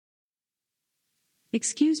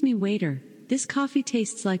Excuse me, waiter. This coffee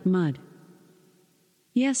tastes like mud.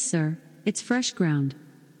 Yes, sir. It's fresh ground.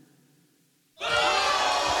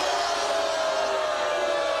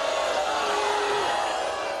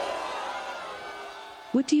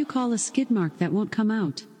 What do you call a skid mark that won't come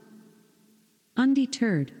out?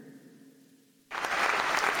 Undeterred.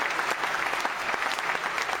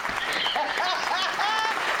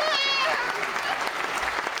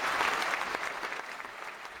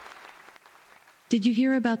 Did you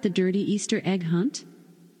hear about the dirty Easter egg hunt?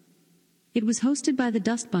 It was hosted by the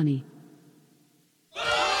Dust Bunny.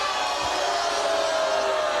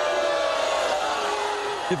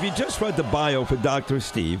 If you just read the bio for Dr.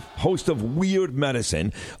 Steve, host of Weird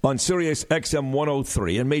Medicine on Sirius XM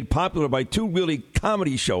 103 and made popular by two really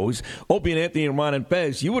comedy shows, Opie and Anthony and Ron and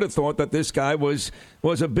Fez, you would have thought that this guy was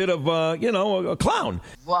a bit of, a clown.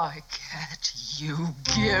 Why can't you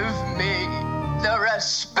give me the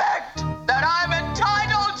respect that I'm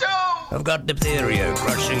entitled to? I've got diphtheria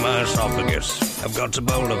crushing my esophagus. I've got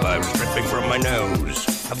Ebola virus dripping from my nose.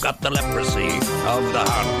 I've got the leprosy of the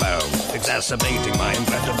heart valve, exacerbating my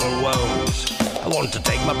incredible woes. I want to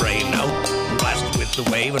take my brain out and blast it with the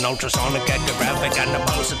wave, an ultrasonic echographic and a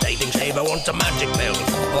pulsating shave. I want a magic pill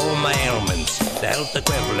for all my ailments, the health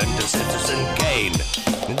equivalent of Citizen Kane.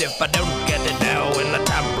 And if I don't get it now in a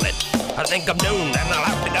tablet, I think I'm doomed and I'll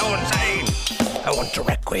have to go insane. I want a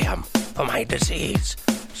requiem for my disease,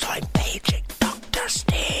 so I'm paging Dr.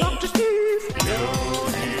 Steve. Dr. Steve!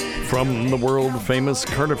 From the world-famous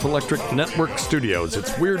Cardiff Electric Network studios,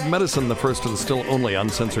 it's Weird Medicine, the first and still only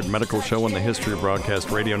uncensored medical show in the history of broadcast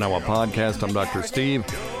radio, now a podcast. I'm Dr. Steve.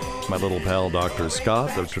 My little pal, Dr.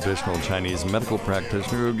 Scott, the traditional Chinese medical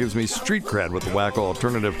practitioner who gives me street cred with the wacko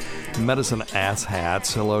alternative medicine ass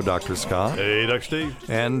hats. Hello, Dr. Scott. Hey, Dr. Steve.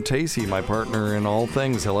 And Tacey, my partner in all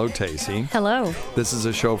things. Hello, Tacey. Hello. This is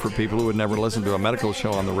a show for people who would never listen to a medical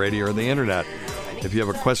show on the radio or the internet. If you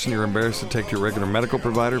have a question you're embarrassed to take to your regular medical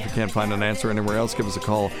provider, if you can't find an answer anywhere else, give us a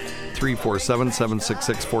call,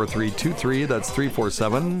 347-766-4323. That's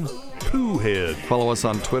 347-POOHEAD. Follow us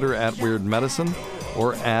on Twitter at Weird Medicine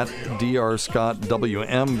or at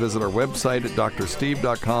drscottwm. Visit our website at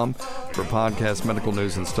drsteve.com for podcast, medical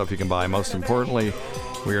news, and stuff you can buy. Most importantly,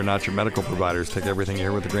 we are not your medical providers. Take everything you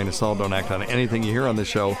hear with a grain of salt. Don't act on anything you hear on this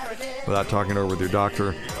show without talking it over with your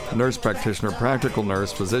doctor, nurse practitioner, practical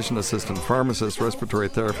nurse, physician assistant, pharmacist, respiratory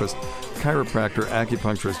therapist, chiropractor,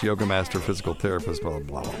 acupuncturist, yoga master, physical therapist, blah,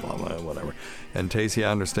 blah, blah, blah, blah, whatever. And Tacey,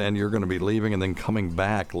 I understand you're going to be leaving and then coming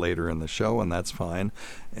back later in the show, and that's fine.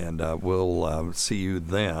 And we'll see you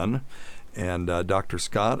then. And Dr.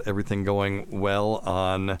 Scott, everything going well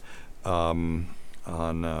on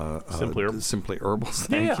Simply Herbals.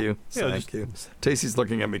 Thank you. Thank you. Tacey's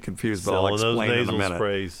looking at me confused, but I'll explain in a minute.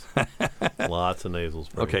 Sprays. Lots of nasal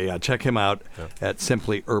sprays. Okay, yeah, check him out at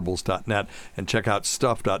simplyherbals.net and check out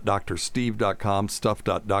stuff.drsteve.com,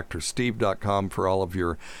 stuff.drsteve.com for all of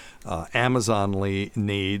your Amazon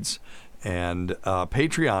needs, and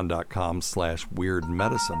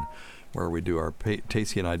patreon.com/weirdmedicine, where we do our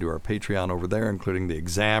Tacey and I do our Patreon over there, including the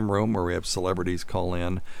exam room where we have celebrities call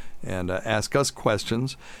in and ask us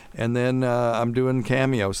questions. And then I'm doing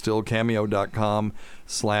Cameo still,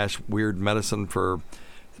 cameo.com/weirdmedicine for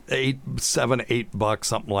 $8,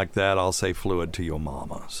 something like that. I'll say fluid to your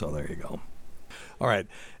mama. So there you go. All right.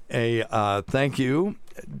 Thank you.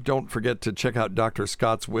 Don't forget to check out Dr.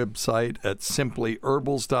 Scott's website at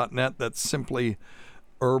simplyherbals.net. That's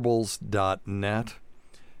simplyherbals.net.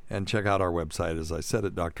 And check out our website, as I said,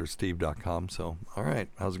 at drsteve.com. So, all right.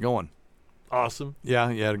 How's it going? Awesome. Yeah,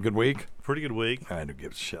 you had a good week? Pretty good week. I don't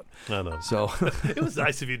give a shit. I know. So it was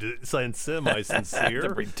nice of you to sound semi-sincere.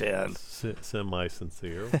 To pretend.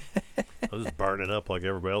 Semi-sincere. I was just burning up like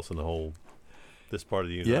everybody else in this part of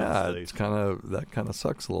the United States. Yeah, that kind of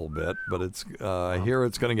sucks a little bit, but it's I hear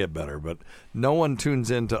it's going to get better. But no one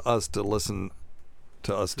tunes in to us to listen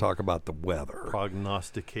to us talk about the weather.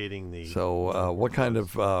 Prognosticating the... So what kind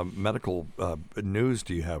of medical news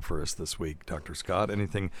do you have for us this week, Dr. Scott?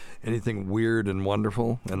 Anything weird and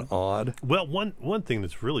wonderful and odd? Well, one thing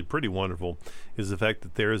that's really pretty wonderful is the fact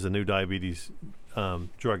that there is a new diabetes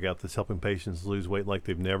drug out that's helping patients lose weight like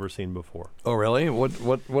they've never seen before. Oh, really?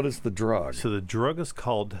 What is the drug? So the drug is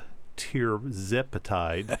called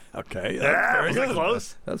tirzepatide. Okay, that's very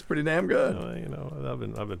close. That's pretty damn good. I've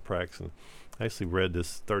been practicing. I actually read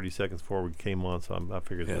this 30 seconds before we came on, so I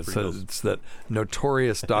figured it's that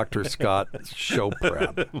notorious Dr. Scott show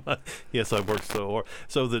prep. Yes, I worked so hard.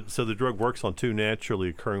 So the drug works on two naturally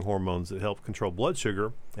occurring hormones that help control blood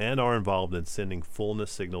sugar and are involved in sending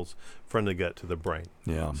fullness signals from the gut to the brain.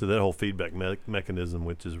 Yeah. So that whole feedback mechanism,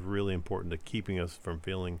 which is really important to keeping us from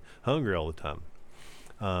feeling hungry all the time.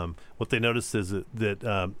 what they noticed is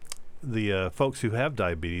that the folks who have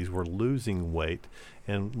diabetes were losing weight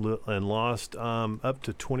and lost up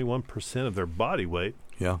to 21% of their body weight.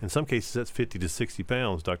 Yeah. In some cases, that's 50 to 60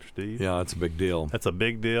 pounds, Dr. Steve. Yeah, that's a big deal. That's a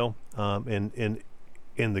big deal. And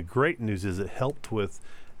the great news is it helped with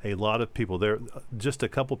a lot of people. There, just a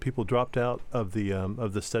couple people dropped out of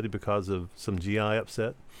the study because of some GI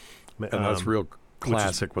upset. And that's real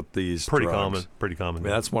classic with these pretty drugs. Pretty common. I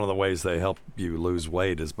mean, that's one of the ways they help you lose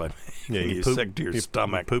weight is by making you sick to your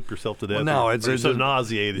stomach. You poop yourself to death. Well, no, it's so just,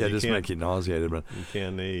 nauseated. Yeah, you just can't, make you nauseated. But you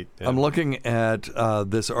can't eat. Yeah. I'm looking at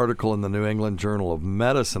this article in the New England Journal of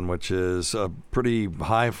Medicine, which is a pretty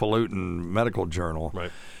highfalutin medical journal.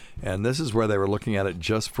 Right. And this is where they were looking at it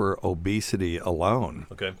just for obesity alone.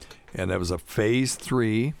 Okay. And it was a phase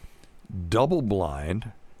 3,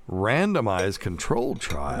 double-blind, randomized controlled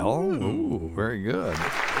trial. Ooh, very good.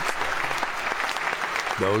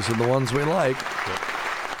 Those are the ones we like. Yep.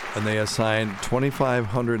 And they assigned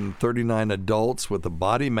 2,539 adults with a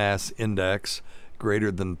body mass index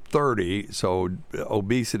greater than 30. So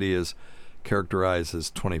obesity is characterized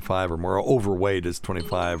as 25 or more. Overweight is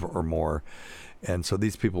 25 or more. And so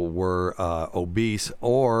these people were obese,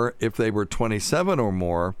 or if they were 27 or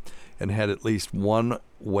more and had at least one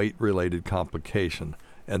weight-related complication.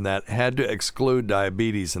 And that had to exclude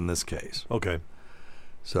diabetes in this case. Okay.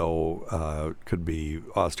 So it could be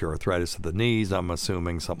osteoarthritis of the knees, I'm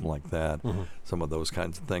assuming, something like that, some of those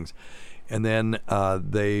kinds of things. And then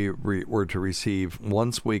they were to receive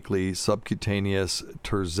once weekly subcutaneous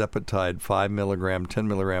tirzepatide 5 milligram, 10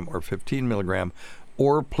 milligram, or 15 milligram,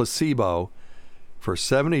 or placebo for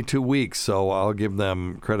 72 weeks. So I'll give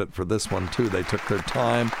them credit for this one, too. They took their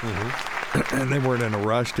time, and they weren't in a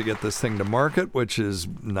rush to get this thing to market, which is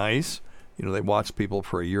nice. You know, they watched people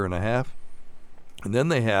for a year and a half. And then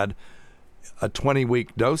they had a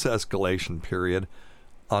 20-week dose escalation period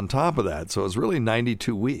on top of that. So it was really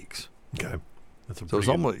 92 weeks. Okay. That's a so it was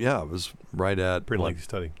almost, it was right at pretty lengthy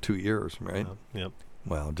study. 2 years, right? Yep.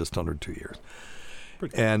 Well, just under 2 years.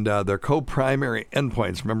 Pretty and their co-primary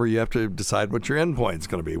endpoints, remember, you have to decide what your endpoint's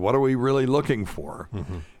going to be. What are we really looking for?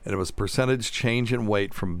 And it was percentage change in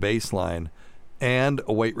weight from baseline and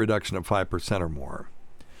a weight reduction of 5% or more.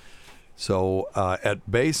 So at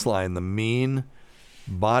baseline, the mean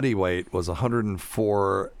body weight was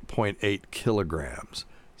 104.8 kilograms.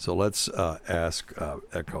 So let's ask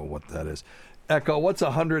Echo what that is. Echo, what's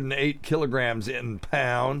 108 kilograms in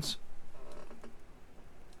pounds?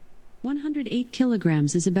 108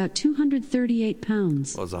 kilograms is about 238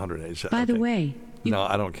 pounds. Well, it's 108. By the way... No,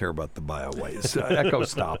 I don't care about the bio weights. Echo,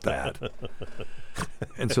 stop that.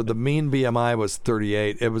 And so the mean BMI was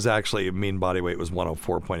 38. It was actually, mean body weight was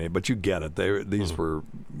 104.8. But you get it. These were,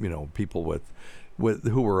 people with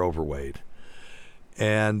who were overweight.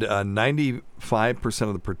 And 95%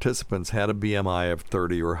 of the participants had a BMI of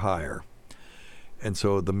 30 or higher. And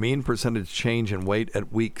so the mean percentage change in weight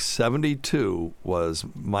at week 72 was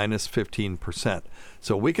minus 15%.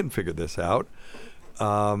 So we can figure this out.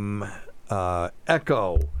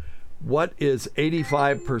 Echo, what is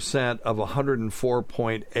 85% of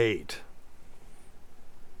 104.8?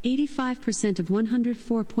 85% of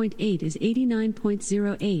 104.8 is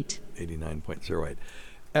 89.08. 89.08.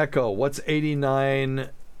 Echo, what's 89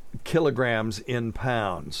 kilograms in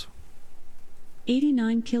pounds?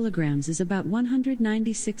 89 kilograms is about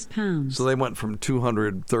 196 pounds. So they went from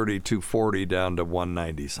 230, 240 down to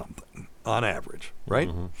 190 something on average, right?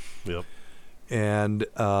 Yep. And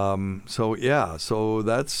so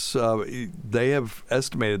that's they have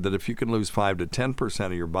estimated that if you can lose 5 to 10%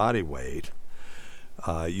 of your body weight,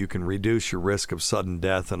 you can reduce your risk of sudden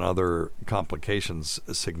death and other complications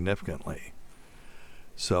significantly.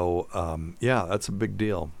 So, that's a big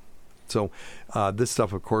deal. So this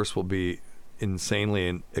stuff, of course, will be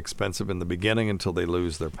insanely expensive in the beginning until they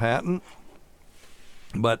lose their patent.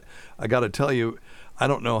 But I got to tell you, I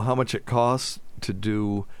don't know how much it costs to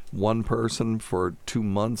do one person for 2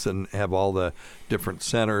 months and have all the different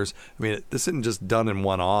centers. I mean, this isn't just done in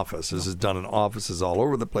one office. This is done in offices all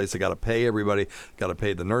over the place. They got to pay everybody, got to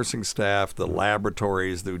pay the nursing staff, the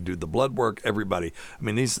laboratories who do the blood work, everybody. I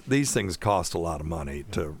mean, these things cost a lot of money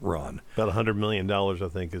to run. About $100 million, I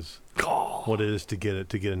think, is what it is to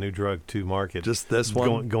get a new drug to market. Just this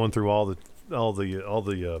one, going through all the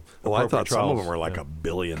I thought trials. some of them were like $1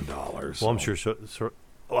 billion. Well, I'm sure.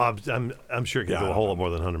 I'm sure it could go a whole lot more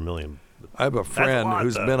than 100 million. I have a friend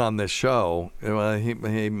who's been on this show. Well,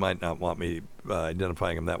 he might not want me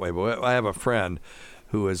identifying him that way, but I have a friend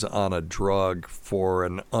who is on a drug for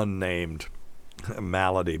an unnamed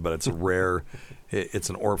malady, but it's a rare. It's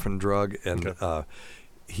an orphan drug, and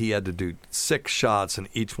he had to do 6 shots, and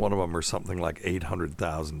each one of them are something like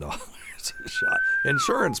 $800,000 a shot.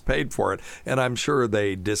 Insurance paid for it, and I'm sure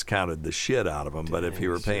they discounted the shit out of them. But if you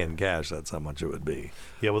were paying cash, that's how much it would be.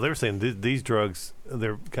 Yeah, well, they were saying these drugs,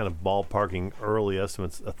 they're kind of ballparking early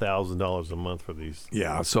estimates, $1,000 a month for these.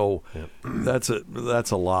 Yeah, so that's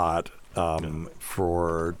a lot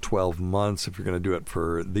for 12 months. If you're going to do it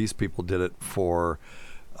for, these people did it for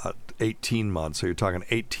 18 months. So you're talking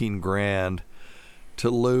 18 grand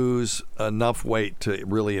to lose enough weight to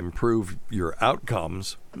really improve your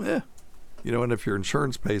outcomes. And if your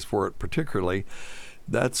insurance pays for it particularly,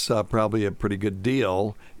 that's probably a pretty good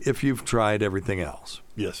deal if you've tried everything else.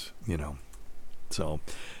 Yes. So,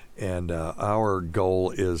 and our goal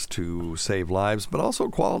is to save lives, but also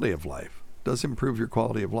quality of life. It does improve your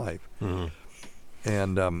quality of life. Mm-hmm.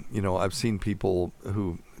 And, I've seen people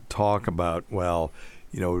who talk about,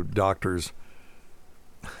 doctors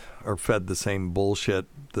are fed the same bullshit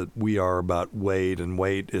that we are about weight, and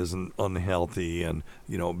weight isn't unhealthy, and,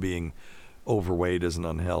 being overweight isn't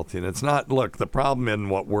unhealthy. And it's not, look, the problem in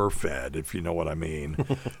what we're fed, if you know what I mean.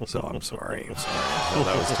 So I'm sorry. No,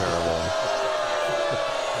 that was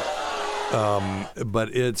terrible. But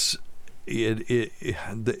it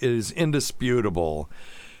is indisputable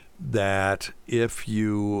that if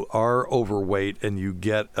you are overweight and you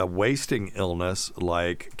get a wasting illness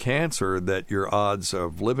like cancer, that your odds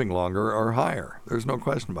of living longer are higher. There's no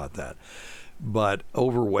question about that. But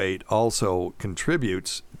overweight also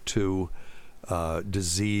contributes to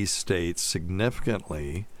disease states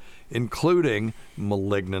significantly, including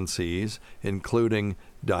malignancies, including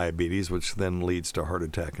diabetes, which then leads to heart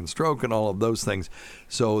attack and stroke and all of those things.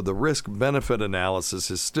 So the risk-benefit analysis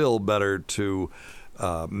is still better to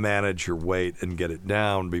manage your weight and get it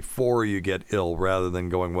down before you get ill, rather than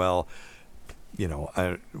going, once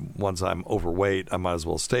I'm overweight, I might as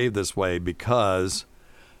well stay this way because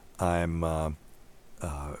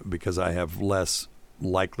because I have less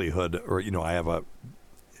likelihood, or I have a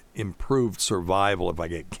improved survival if I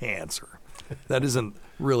get cancer. That isn't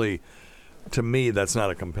really, to me, that's not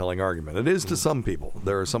a compelling argument. It is to some people.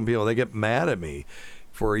 There are some people, they get mad at me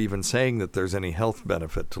for even saying that there's any health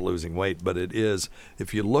benefit to losing weight, but it is.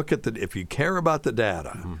 If you look at if you care about the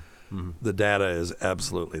data, the data is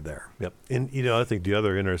absolutely there. Yep. And I think the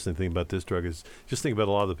other interesting thing about this drug is just think about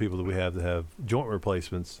a lot of the people that we have that have joint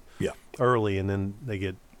replacements early, and then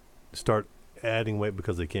they start adding weight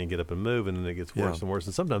because they can't get up and move, and then it gets worse and worse.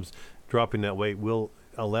 And sometimes dropping that weight will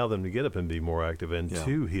allow them to get up and be more active and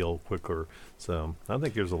to heal quicker. So I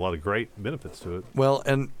think there's a lot of great benefits to it. Well,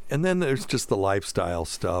 and then there's just the lifestyle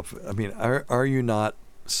stuff. I mean, are you not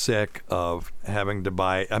sick of having to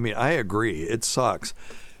buy? I mean, I agree. It sucks.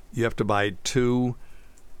 You have to buy 2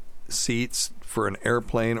 seats for an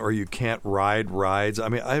airplane, or you can't ride rides. I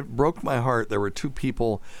mean, it broke my heart. There were 2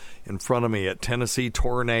 people in front of me at Tennessee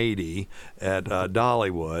Tornado at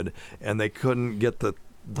Dollywood, and they couldn't get the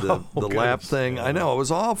lap thing. I know, it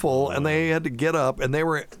was awful, and they had to get up, and they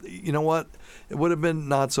were, you know what? It would have been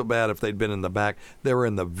not so bad if they'd been in the back. They were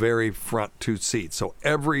in the very front 2 seats. So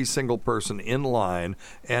every single person in line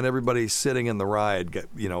and everybody sitting in the ride,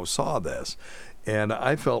 saw this. And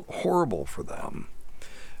I felt horrible for them.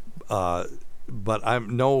 But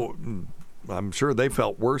I'm sure they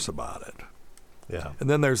felt worse about it. Yeah. And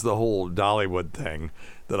then there's the whole Dollywood thing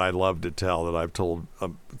that I love to tell, that I've told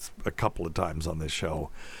a couple of times on this show,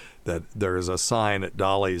 that there is a sign at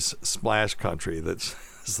Dolly's Splash Country that's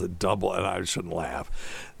the double, and I shouldn't laugh,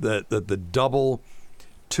 that the double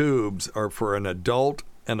tubes are for an adult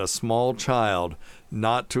and a small child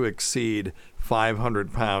not to exceed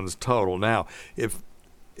 500 pounds total. Now, if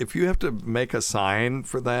you have to make a sign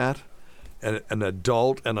for that, an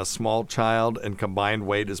adult and a small child, and combined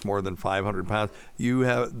weight is more than 500 pounds,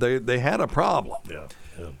 they had a problem. Yeah.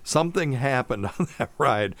 Something happened on that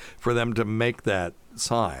ride for them to make that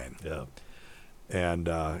sign. Yeah. And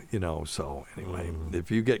so anyway, if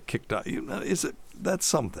you get kicked out, that's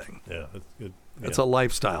something. Yeah, that's good. It's a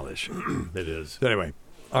lifestyle issue. It is. Anyway,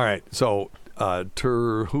 all right. So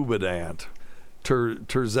Terhubadant.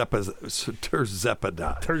 Terzepatide.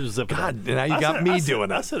 God, now you got me doing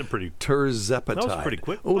it. I said it pretty. Terzepatide. That was pretty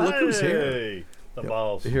quick. Oh, look who's here. The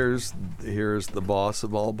boss. Here's the boss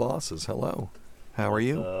of all bosses. Hello. How are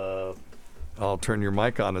you? I'll turn your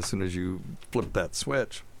mic on as soon as you flip that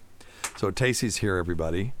switch. So Tacey's here,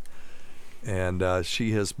 everybody. And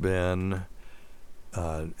she has been...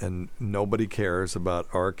 and nobody cares about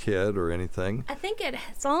our kid or anything. I think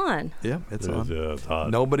it's on. Yeah, it's on. It's hot.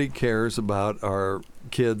 Nobody cares about our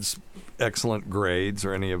kids' excellent grades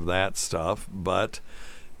or any of that stuff, but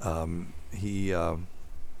he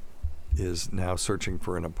is now searching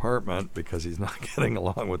for an apartment because he's not getting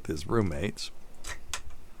along with his roommates.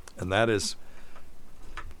 And that is,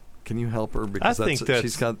 can you help her? Because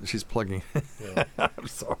she's plugging. Yeah. I'm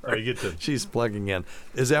sorry. Oh, she's plugging in.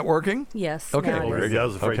 Is that working? Yes. Okay. Now it is. I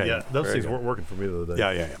was afraid. Okay. Yeah, those Very things good. weren't working for me the other day.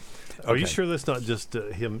 Yeah. Are you Okay. sure that's not just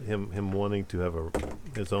him wanting to have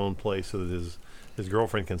his own place so that his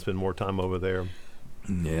girlfriend can spend more time over there?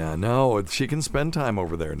 Yeah, no, she can spend time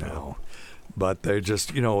over there now. But they're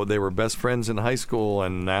just, they were best friends in high school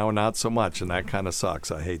and now not so much, and that kind of sucks.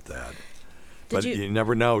 I hate that. But you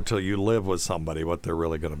never know till you live with somebody what they're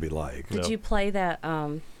really going to be like. Did you play that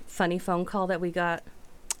funny phone call that we got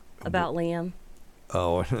about Liam?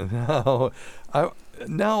 Oh, no.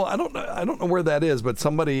 I don't know. I don't know where that is, but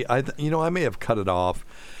somebody, I may have cut it off,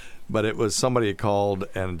 but it was somebody called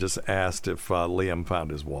and just asked if Liam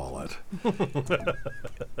found his wallet.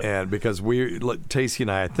 And because Tacey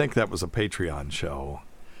and I think that was a Patreon show,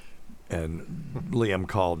 and Liam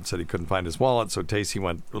called and said he couldn't find his wallet, so Tacey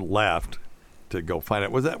left to go find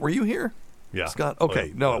it. Were you here? Yeah. Scott?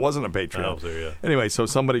 Okay. No, it wasn't a Patreon. I was there, yeah. Anyway, so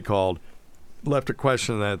somebody called, left a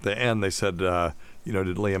question, and at the end they said, did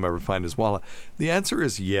Liam ever find his wallet? The answer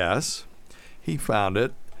is yes. He found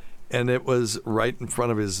it, and it was right in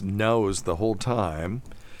front of his nose the whole time.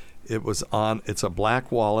 It's a black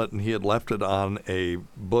wallet, and he had left it on a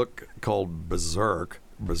book called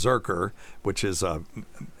Berserker, which is a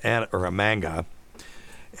manga,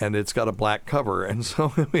 and it's got a black cover, and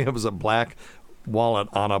so it was a black wallet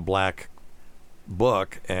on a black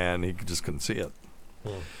book, and he just couldn't see it.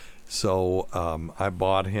 So I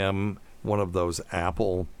bought him one of those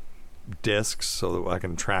Apple discs so that I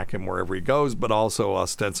can track him wherever he goes, but also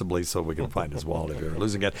ostensibly so we can find his wallet if you're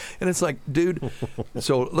losing it. And it's like, dude,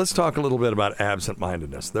 so let's talk a little bit about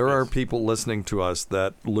absent-mindedness. There are people listening to us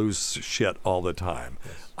that lose shit all the time.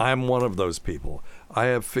 Yes. I'm one of those people. I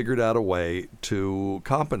have figured out a way to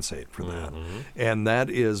compensate for that. Mm-hmm. And that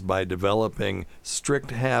is by developing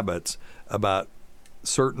strict habits about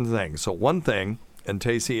certain things. So one thing, and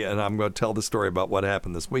Tacey, and I'm going to tell the story about what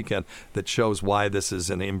happened this weekend that shows why this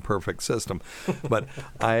is an imperfect system. But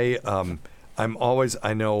I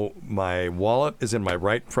know my wallet is in my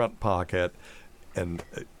right front pocket, and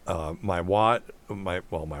my watch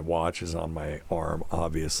is on my arm,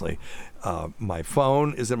 obviously. My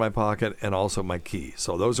phone is in my pocket, and also my key.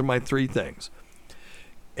 So those are my three things.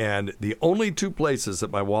 And the only two places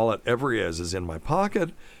that my wallet ever is in my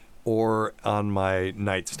pocket or on my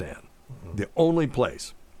nightstand. The only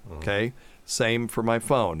place, okay? Same for my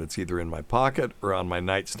phone. It's either in my pocket or on my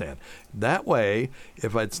nightstand. That way,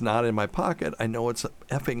 if it's not in my pocket, I know it's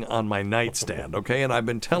effing on my nightstand, okay? And I've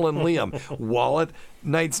been telling Liam, wallet,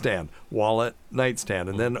 nightstand.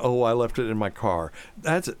 And then, I left it in my car.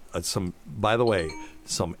 That's by the way,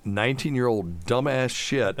 some 19-year-old dumbass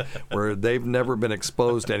shit where they've never been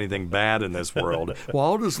exposed to anything bad in this world. Well,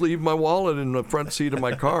 I'll just leave my wallet in the front seat of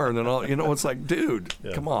my car, and then it's like, dude,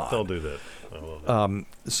 come on. Don't do that.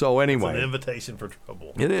 So anyway, it's an invitation for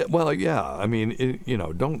trouble. It is. Well, yeah. I mean,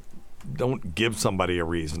 don't give somebody a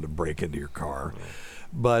reason to break into your car.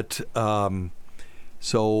 But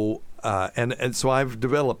so I've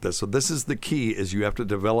developed this. So this is the key: is you have to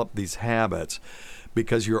develop these habits,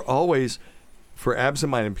 because you're always, for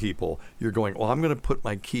absent-minded people, you're going, well, I'm going to put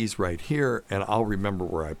my keys right here, and I'll remember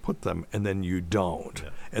where I put them, and then you don't,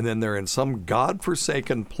 and then they're in some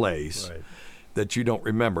godforsaken place. Right. That you don't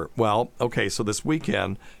remember. Well, okay, so this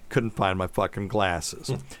weekend, couldn't find my fucking glasses.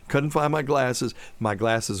 Couldn't find my glasses. My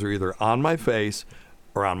glasses are either on my face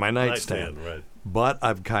or on my nightstand. Right. But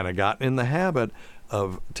I've kind of gotten in the habit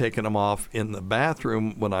of taking them off in the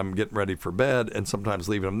bathroom when I'm getting ready for bed, and sometimes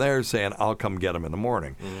leaving them there saying, I'll come get them in the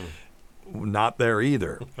morning. Not there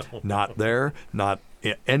either. Not there, not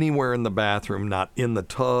anywhere in the bathroom, not in the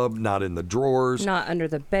tub, not in the drawers. Not under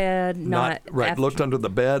the bed. Not right. Looked under the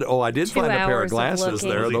bed. Oh, I did find a pair of glasses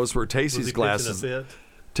there. Those were Tacey's glasses.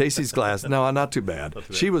 Tacey's glass. No, not too bad.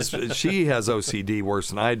 She has OCD worse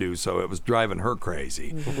than I do, so it was driving her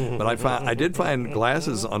crazy. But I did find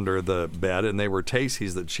glasses under the bed, and they were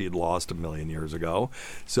Tacey's that she had lost 1 million years ago.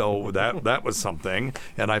 So that was something.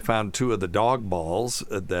 And I found 2 of the dog balls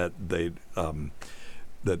that they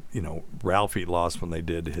Ralphie lost when they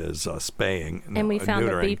did his spaying. And we found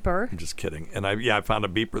neutering. a beeper. I'm just kidding. And I found a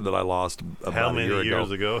beeper that I lost about a year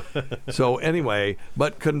ago. So anyway,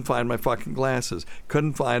 but couldn't find my fucking glasses.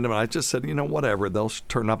 Couldn't find them. And I just said, whatever. They'll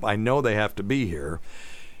turn up. I know they have to be here.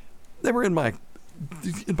 They were in my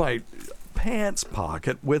pants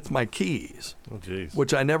pocket with my keys. Oh, jeez.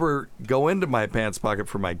 Which I never go into my pants pocket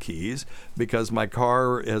for my keys because my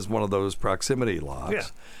car has one of those proximity locks. Yeah.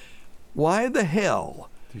 Why the hell?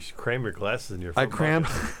 You should cram your glasses in your I crammed.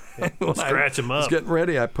 Scratch them I was up. getting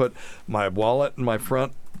ready, I put my wallet in my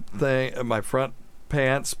front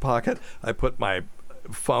pants pocket. I put my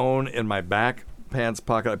phone in my back pants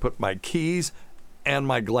pocket. I put my keys and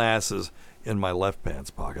my glasses in my left pants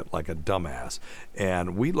pocket like a dumbass.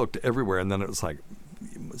 And we looked everywhere, and then it was like,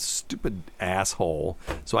 stupid asshole.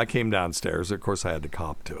 So I came downstairs. Of course, I had to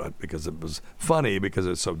cop to it because it was funny because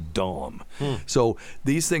it's so dumb. So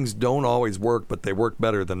these things don't always work, but they work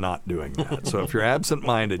better than not doing that. So if you're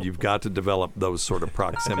absent-minded, you've got to develop those sort of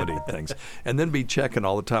proximity things. And then be checking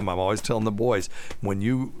all the time. I'm always telling the boys, when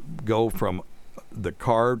you go from the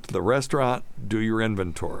car to the restaurant, do your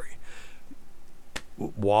inventory.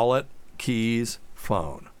 Wallet, keys,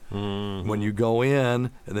 phone. When you go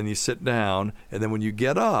in and then you sit down, and then when you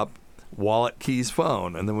get up, wallet, keys,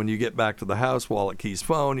 phone, and then when you get back to the house, wallet, keys,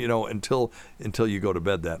 phone, until you go to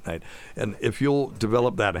bed that night. And if you'll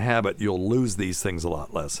develop that habit, you'll lose these things a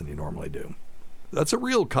lot less than you normally do. That's a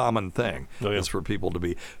real common thing. Is for people to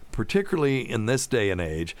be, particularly in this day and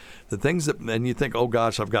age, the things that, and you think, oh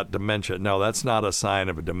gosh, I've got dementia. No, that's not a sign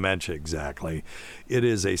of a dementia exactly. It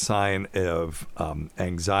is a sign of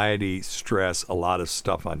anxiety, stress, a lot of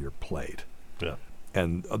stuff on your plate. Yeah.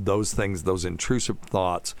 And those things, those intrusive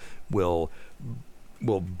thoughts will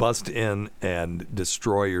bust in and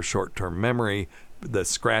destroy your short-term memory, the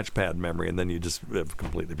scratch pad memory, and then you just have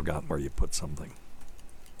completely forgotten where you put something.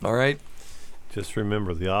 All right? Just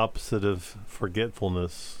remember, the opposite of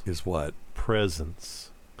forgetfulness is what? Presence.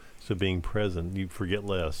 So being present, you forget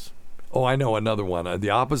less. Oh, I know another one. The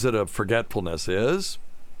opposite of forgetfulness is?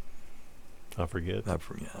 I forget. I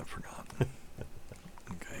forgot.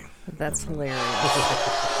 Okay. That's hilarious.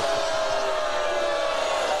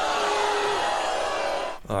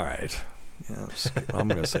 All right. Yeah, I'm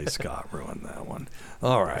going to say Scott ruined that one.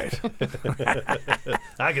 All right.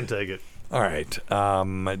 I can take it. All right.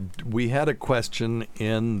 We had a question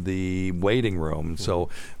in the waiting room. So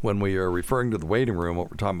when we are referring to the waiting room, what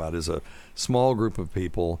we're talking about is a small group of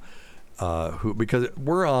people who, because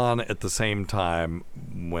we're on at the same time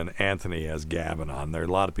when Anthony has Gavin on. There are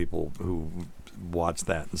a lot of people who watch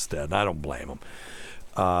that instead, and I don't blame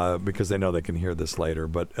them because they know they can hear this later.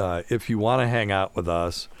 But if you want to hang out with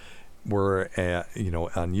us, we're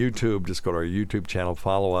on YouTube. Just go to our YouTube channel,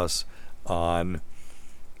 follow us on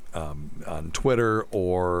Twitter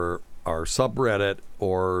or our subreddit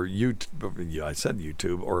or YouTube. I said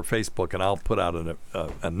YouTube or Facebook, and I'll put out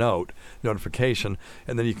a notification,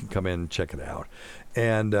 and then you can come in and check it out.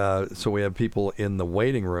 And so we have people in the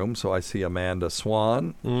waiting room. So I see Amanda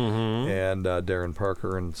Swan and Darren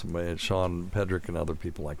Parker and Sean Pedrick and other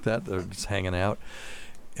people like that. They're just hanging out.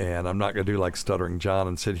 And I'm not going to do like Stuttering John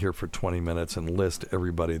and sit here for 20 minutes and list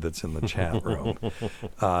everybody that's in the chat room.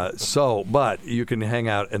 But you can hang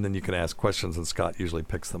out and then you can ask questions, and Scott usually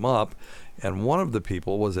picks them up. And one of the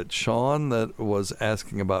people, was it Sean that was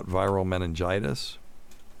asking about viral meningitis?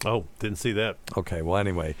 Oh, didn't see that. Okay, well,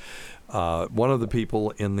 anyway, one of the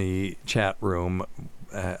people in the chat room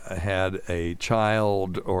had a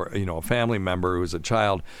child or, a family member who was a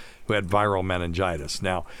child who had viral meningitis.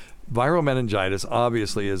 Now, viral meningitis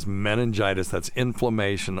obviously is meningitis. That's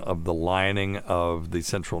inflammation of the lining of the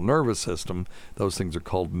central nervous system. Those things are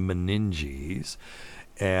called meninges.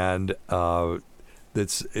 And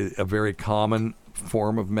it's a very common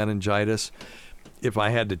form of meningitis. If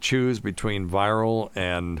I had to choose between viral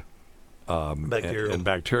and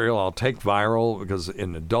bacterial, I'll take viral because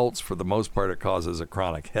in adults, for the most part, it causes a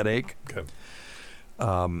chronic headache. Okay.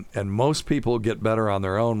 And most people get better on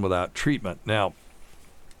their own without treatment. Now,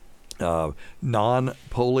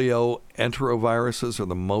 non-polio enteroviruses are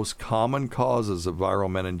the most common causes of viral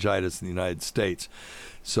meningitis in the United States.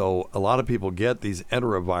 So a lot of people get these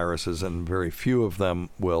enteroviruses, and very few of them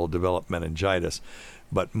will develop meningitis.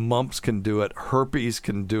 But mumps can do it. Herpes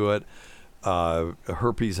can do it.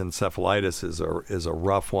 Herpes encephalitis is a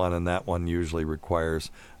rough one, and that one usually requires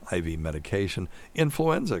IV medication.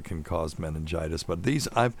 Influenza can cause meningitis, but these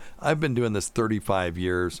I've been doing this 35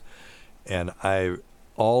 years, and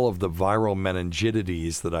all of the viral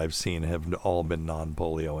meningitides that I've seen have all been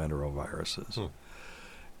non-polio enteroviruses.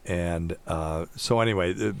 And so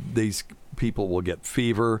anyway, these people will get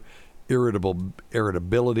fever,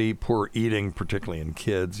 irritability, poor eating, particularly in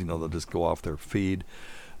kids. They'll just go off their feed.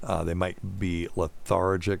 They might be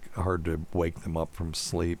lethargic, hard to wake them up from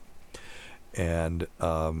sleep. And,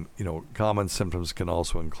 common symptoms can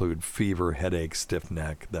also include fever, headache, stiff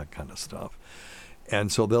neck, that kind of stuff.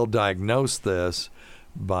 And so they'll diagnose this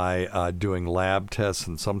by doing lab tests,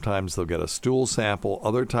 and sometimes they'll get a stool sample.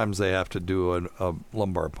 Other times they have to do a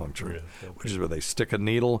lumbar puncture, which is where they stick a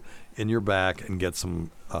needle in your back and get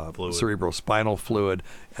some cerebrospinal fluid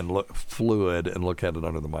and look at it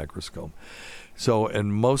under the microscope. So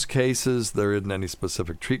in most cases, there isn't any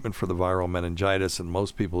specific treatment for the viral meningitis, and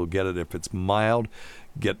most people who get it, if it's mild,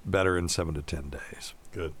 get better in 7 to 10 days.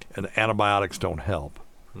 Good. And antibiotics don't help.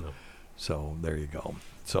 No. So there you go.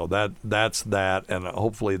 So that's that, and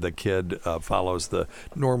hopefully the kid follows the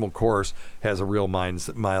normal course, has a real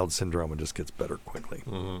mild syndrome, and just gets better quickly.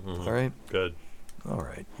 Mm-hmm. All right? Good. All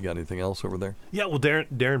right. You got anything else over there? Yeah, well,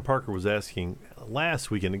 Darren Parker was asking last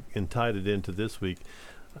week and tied it into this week.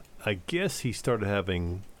 I guess he started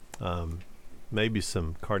having maybe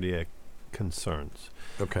some cardiac concerns.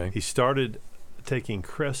 Okay. He started taking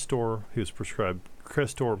Crestor. He was prescribed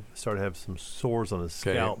Crestor, started having some sores on his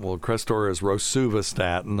scalp. Well, Crestor is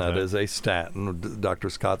rosuvastatin. That is a statin, Dr.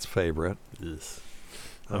 Scott's favorite. Yes.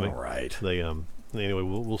 All right. They anyway,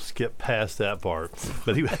 we'll skip past that part.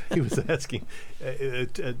 But he was asking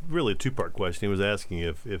really a two-part question. He was asking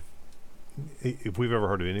if we've ever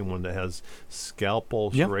heard of anyone that has scalp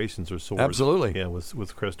ulcerations or sores. Absolutely. Yeah,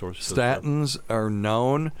 with Crestor. Statins are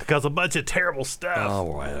known. Because a bunch of terrible stuff. Oh,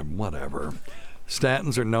 whatever.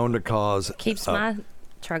 Statins are known to cause... Keeps my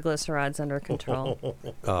triglycerides under control.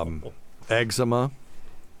 Eczema.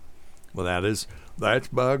 Well, that's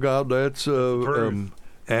by God, that's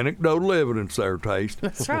anecdotal evidence there, Taste.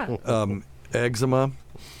 That's right. Eczema.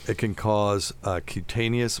 It can cause a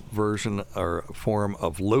cutaneous version or form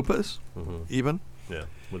of lupus, even. Yeah,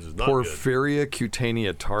 which is not Porphyria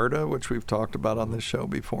cutanea tarda, which we've talked about on this show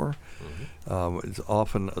before. It's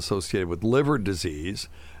often associated with liver disease.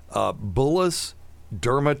 Bullous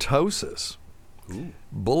dermatosis. Ooh.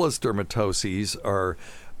 Bullous dermatoses are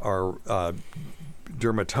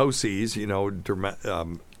dermatoses,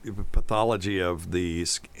 pathology of the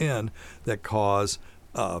skin that cause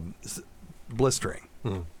blistering.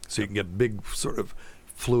 So you can get big sort of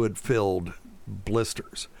fluid-filled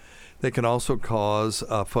blisters. They can also cause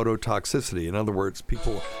phototoxicity. In other words,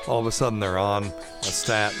 people, all of a sudden, they're on a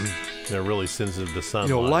statin. They're really sensitive to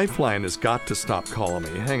sunlight. Lifeline has got to stop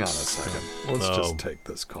calling me. Hang on a second. Let's just take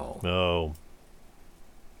this call. No.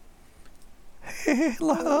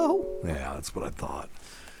 Hello? Yeah, that's what I thought.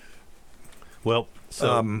 Well,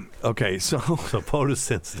 so okay, so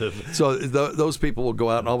photosensitive. So those people will go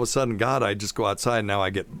out, and all of a sudden, God, I just go outside, and now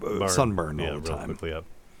I get sunburn all the time. Quickly up.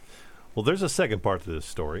 Well, there's a second part to this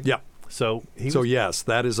story. Yeah. So yes,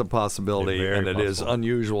 that is a possibility, and it is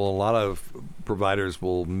unusual. A lot of providers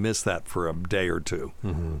will miss that for a day or two.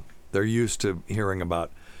 Mm-hmm. They're used to hearing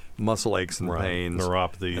about muscle aches and pains,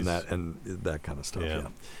 neuropathies, and that kind of stuff. Yeah.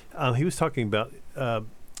 He was talking about.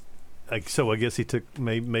 So I guess he took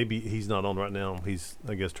maybe he's not on right now. He's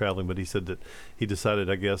traveling, but he said that he decided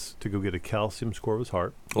to go get a calcium score of his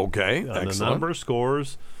heart. Okay, excellent. The number of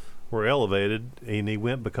scores were elevated, and he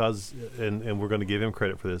went because and we're going to give him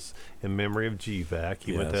credit for this in memory of GVAC.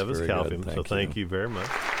 He went to have his calcium. Thank you very much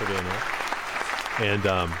for doing that. And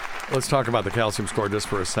let's talk about the calcium score just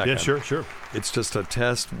for a second. Yeah, sure. It's just a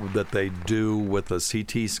test that they do with a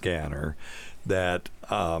CT scanner that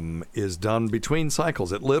is done between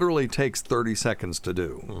cycles. It literally takes 30 seconds to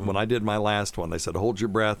do. Mm-hmm. When I did my last one, they said, hold your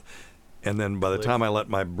breath. And then by the time I let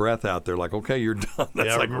my breath out, they're like, okay, you're done.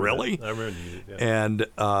 That's really? I remember you. Yeah. And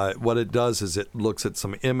what it does is it looks at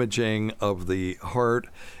some imaging of the heart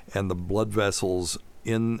and the blood vessels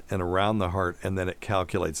in and around the heart, and then it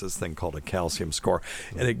calculates this thing called a calcium score.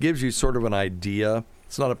 Mm-hmm. And it gives you sort of an idea.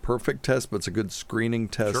 It's not a perfect test, but it's a good screening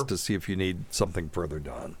test to see if you need something further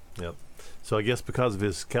done. Yep. So I guess because of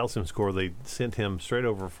his calcium score, they sent him straight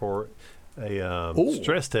over for a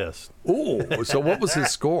stress test. Oh, so what was his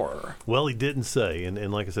score? Well, he didn't say,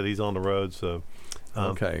 and like I said, he's on the road. So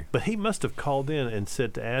okay. But he must have called in and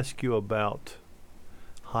said to ask you about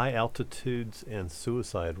high altitudes and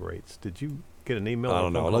suicide rates. Did you get an email? I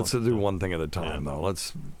don't know. Let's do one thing at a time, though.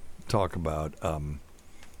 Let's talk about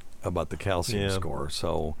the calcium score.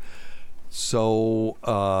 So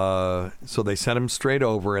they sent him straight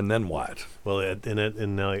over, and then what? Well, and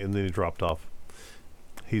then he dropped off.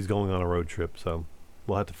 He's going on a road trip, so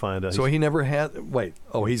we'll have to find out. So he never had. Wait.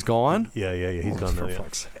 Oh, he's gone. Yeah. He's gone now. For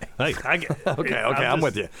fuck's sake. Hey, I get. Okay. I'm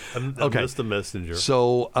with you. I'm just the messenger.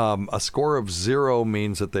 So a score of 0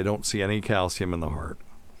 means that they don't see any calcium in the heart.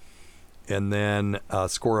 And then a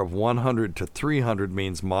score of 100 to 300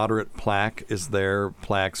 means moderate plaque is there.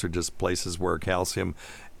 Plaques are just places where calcium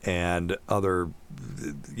and other,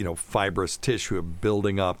 fibrous tissue are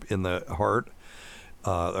building up in the heart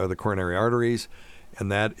or the coronary arteries. And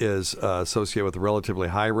that is associated with relatively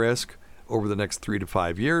high risk, over the next 3 to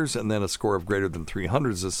 5 years, and then a score of greater than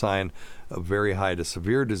 300 is a sign of very high to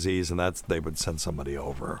severe disease, and they would send somebody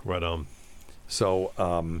over. Right on. So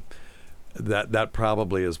that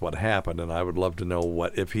probably is what happened, and I would love to know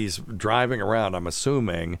what if he's driving around. I'm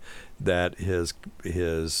assuming that his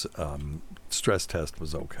stress test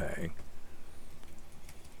was okay.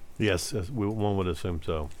 Yes, one would assume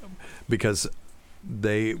so. Because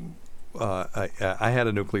I had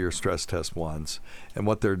a nuclear stress test once, and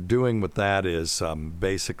what they're doing with that is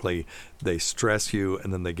basically they stress you,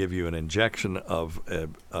 and then they give you an injection of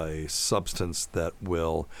a substance that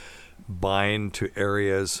will bind to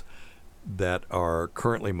areas that are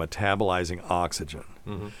currently metabolizing oxygen.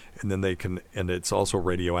 Mm-hmm. And then and it's also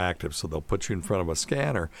radioactive, so they'll put you in front of a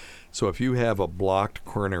scanner. So if you have a blocked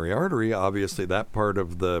coronary artery, obviously that part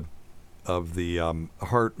of the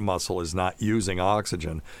heart muscle is not using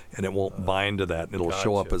oxygen, and it won't bind to that, and it'll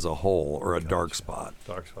show up as a hole or a dark spot.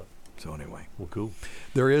 Dark spot. So anyway. Well, cool.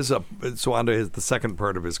 There is so on to the second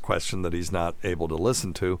part of his question that he's not able to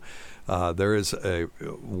listen to. There is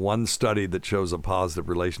one study that shows a positive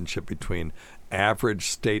relationship between average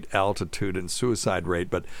state altitude and suicide rate,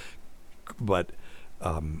 but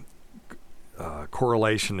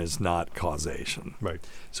correlation is not causation. Right.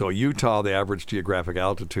 So Utah, the average geographic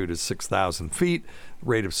altitude is 6,000 feet.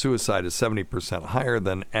 Rate of suicide is 70% higher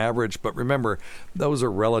than average. But remember, those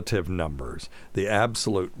are relative numbers. The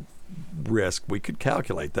absolute risk, we could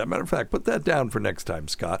calculate that. Matter of fact, put that down for next time,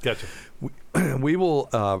 Scott. Gotcha. We will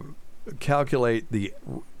calculate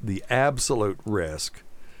the absolute risk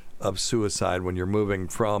of suicide when you're moving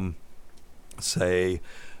from, say,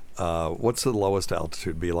 what's the lowest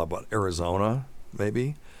altitude? Be about Arizona,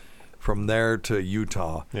 maybe? From there to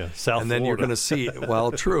Utah. Yeah, South And then Florida. you're going to see,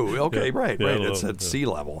 well, true. Okay, Yeah. right. Yeah, It's at sea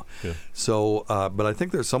level. Yeah. So, but I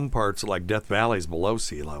think there's some parts like Death Valley is below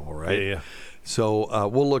sea level, right? Yeah. So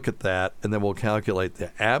we'll look at that, and then we'll calculate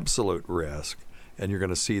the absolute risk, and you're going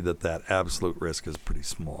to see that absolute risk is pretty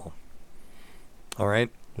small. All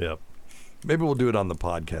right? Yeah. Maybe we'll do it on the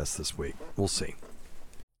podcast this week. We'll see.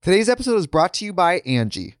 Today's episode is brought to you by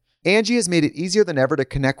Angie. Angie has made it easier than ever to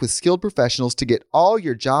connect with skilled professionals to get all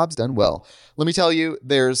your jobs done well. Let me tell you,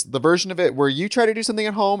 there's the version of it where you try to do something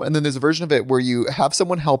at home, and then there's a version of it where you have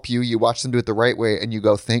someone help you, you watch them do it the right way, and you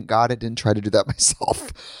go, thank God I didn't try to do that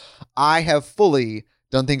myself. I have fully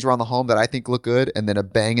done things around the home that I think look good, and then a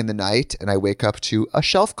bang in the night, and I wake up to a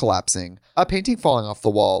shelf collapsing, a painting falling off the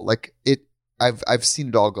wall. I've seen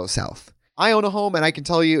it all go south. I own a home, and I can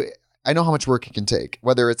tell you, I know how much work it can take.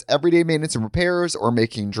 Whether it's everyday maintenance and repairs or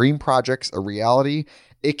making dream projects a reality,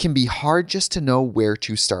 it can be hard just to know where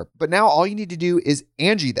to start. But now all you need to do is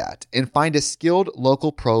Angie that and find a skilled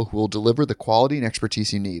local pro who will deliver the quality and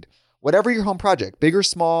expertise you need. Whatever your home project, big or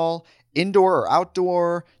small, indoor or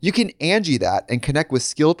outdoor, you can Angie that and connect with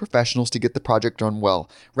skilled professionals to get the project done well.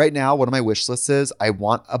 Right now, one of my wish lists is I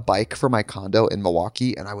want a bike for my condo in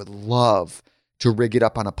Milwaukee, and I would love to rig it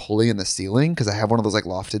up on a pulley in the ceiling because I have one of those like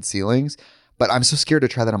lofted ceilings, but I'm so scared to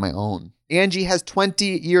try that on my own. Angie has 20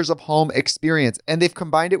 years of home experience, and they've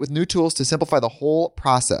combined it with new tools to simplify the whole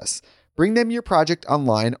process. Bring them your project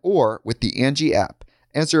online or with the Angie app.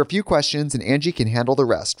 Answer a few questions and Angie can handle the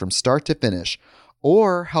rest from start to finish,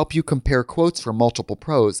 or help you compare quotes from multiple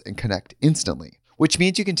pros and connect instantly, which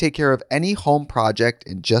means you can take care of any home project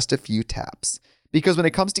in just a few taps. Because when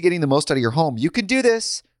it comes to getting the most out of your home, you can do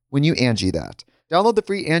this when you Angie that. Download the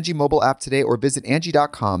free Angie mobile app today or visit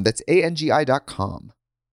Angie.com. That's ANGI.com.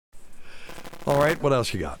 All right, what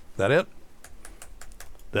else you got? That it?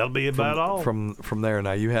 That'll be about all. From there.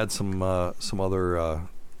 Now, you had some other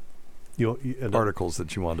articles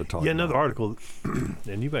that you wanted to talk about. Yeah, another article,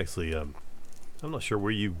 and you've actually, I'm not sure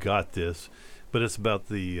where you got this, but it's about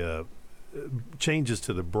the changes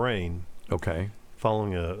to the brain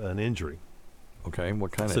following an injury. Okay,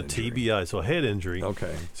 what kind of injury? It's a TBI, so a head injury.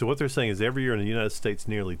 Okay. So what they're saying is every year in the United States,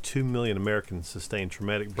 nearly 2 million Americans sustain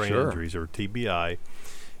traumatic brain injuries, or TBI,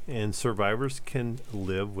 and survivors can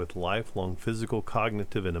live with lifelong physical,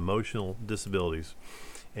 cognitive, and emotional disabilities.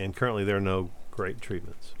 And currently there are no great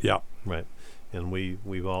treatments. Yeah. Right. And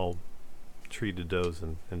we've all treated those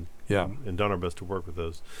and done our best to work with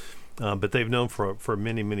those. But they've known for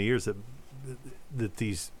many, many years that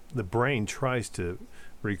the brain tries to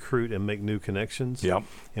recruit and make new connections. Yep.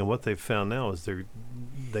 And what they've found now is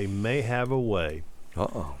they may have a way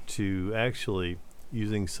to actually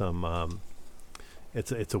using some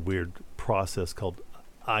it's a weird process called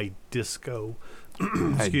iDisco.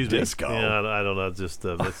 Excuse me. Yeah, I don't know. Just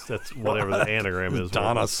that's whatever the anagram is.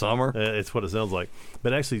 Donna Summer. It's what it sounds like.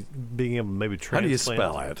 But actually, being able to maybe transplant. How do you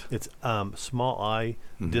spell it? It's small I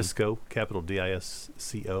disco, capital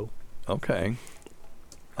DISCO. Okay.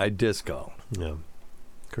 Idisco. Yeah.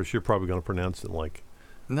 Of course, you're probably going to pronounce it like.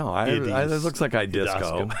 No, this looks like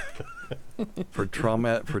Idisco. for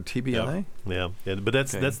trauma, for TBI? Yeah. But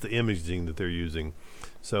that's the imaging that they're using.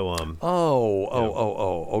 So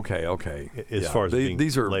okay. As far as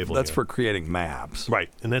these are labeling that's for creating maps.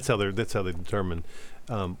 Right. And that's how they determine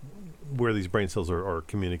where these brain cells are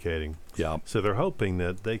communicating. Yeah. So they're hoping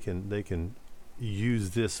that they can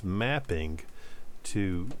use this mapping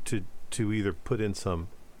to either put in some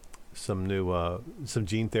new some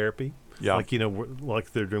gene therapy. Yeah. Like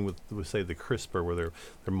like they're doing with say the CRISPR, where they're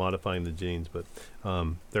modifying the genes, but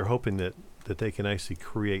they're hoping that they can actually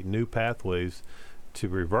create new pathways to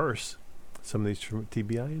reverse some of these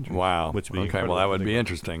TBI injuries. Wow. Which would be okay. Well, that would be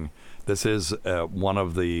interesting. This is one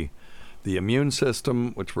of the immune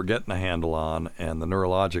system, which we're getting a handle on, and the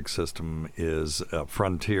neurologic system is a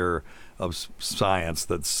frontier of science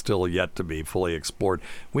that's still yet to be fully explored.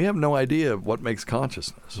 We have no idea what makes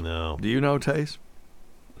consciousness. No. Do you know, Tace?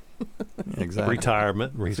 Exactly.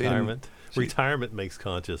 Retirement makes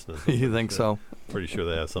consciousness. You think so? Pretty sure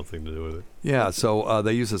that has something to do with it. Yeah, so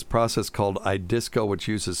they use this process called Idisco, which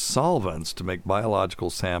uses solvents to make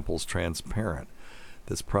biological samples transparent.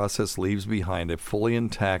 This process leaves behind a fully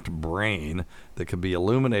intact brain that can be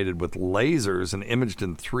illuminated with lasers and imaged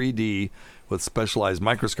in 3D with specialized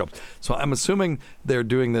microscopes. So I'm assuming they're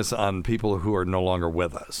doing this on people who are no longer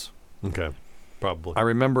with us. Okay, probably. I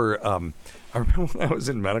remember when I was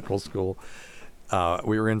in medical school,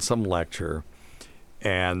 we were in some lecture,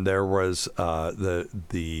 and there was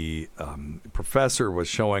the professor was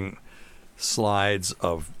showing slides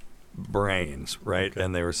of brains, right? Okay.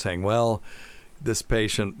 And they were saying, well, this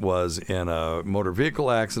patient was in a motor vehicle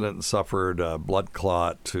accident and suffered a blood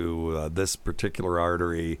clot to this particular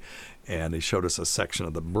artery, and he showed us a section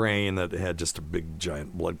of the brain that had just a big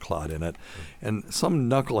giant blood clot in it. And some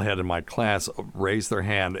knucklehead in my class raised their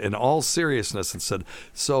hand in all seriousness and said,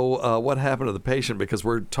 so what happened to the patient? Because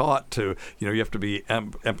we're taught to, you have to be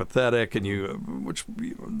empathetic, and which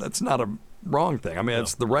that's not a wrong thing. I mean,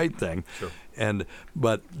 it's the right thing. Sure.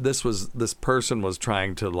 But this person was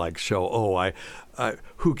trying to show,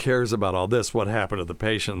 who cares about all this? What happened to the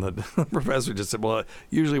patient? The professor just said, well,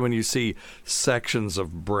 usually when you see sections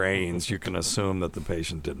of brains, you can assume that the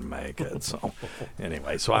patient didn't make it. So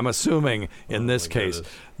anyway, I'm assuming in this case,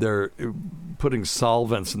 they're putting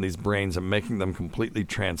solvents in these brains and making them completely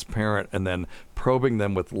transparent and then probing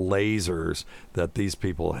them with lasers that these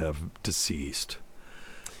people have deceased.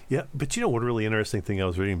 Yeah, but what a really interesting thing I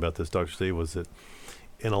was reading about this, Dr. Steve, was that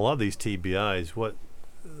in a lot of these TBIs, what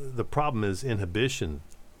the problem is inhibition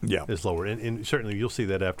is lower. And certainly you'll see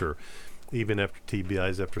that even after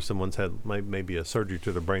TBIs, after someone's had maybe a surgery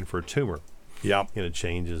to their brain for a tumor. Yeah. It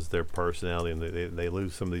changes their personality, and they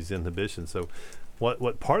lose some of these inhibitions. So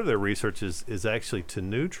what part of their research is actually to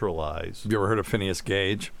neutralize. Have you ever heard of Phineas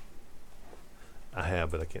Gage? I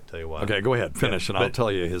have, but I can't tell you why. Okay, go ahead, finish, and I'll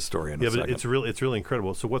tell you his story in a second. But it's really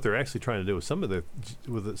incredible. So what they're actually trying to do with some of their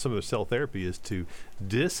cell therapy is to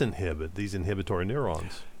disinhibit these inhibitory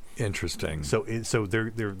neurons. Interesting. So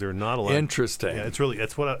they're not allowed. Interesting. Yeah, it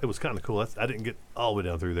was kind of cool. I didn't get all the way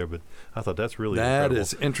down through there, but I thought that's really that incredible.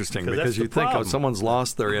 is interesting because you think someone's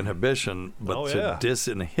lost their inhibition, but to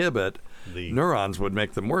disinhibit the neurons would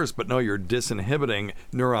make them worse. But no, you're disinhibiting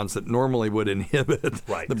neurons that normally would inhibit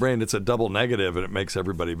the brain. It's a double negative, and it makes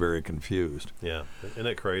everybody very confused. Yeah, isn't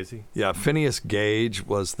that crazy? Yeah, Phineas Gage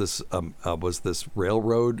was this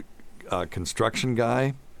railroad construction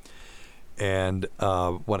guy. And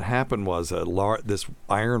what happened was this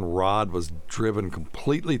iron rod was driven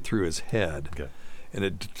completely through his head, and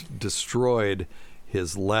it destroyed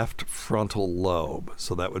his left frontal lobe.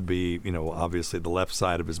 So that would be, obviously the left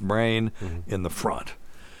side of his brain in the front.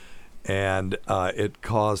 And it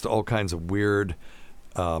caused all kinds of weird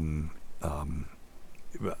behavioral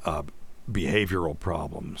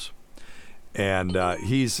problems. And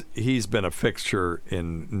he's been a fixture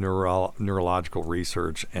in neurological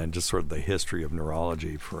research and just sort of the history of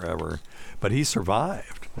neurology forever. But he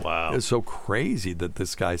survived. Wow. It's so crazy that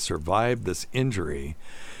this guy survived this injury.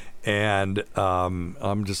 And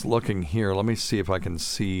I'm just looking here. Let me see if I can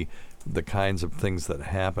see the kinds of things that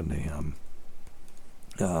happened to him.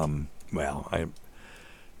 I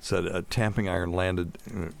said a tamping iron landed...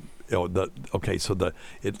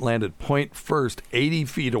 it landed point first 80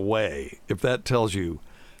 feet away. If that tells you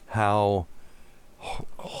how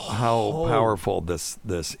powerful this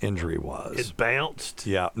injury was. It bounced?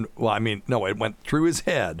 Yeah. Well, it went through his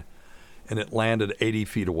head, and it landed 80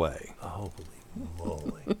 feet away. Holy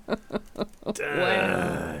moly.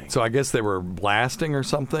 Wow. So I guess they were blasting or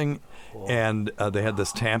something, and they had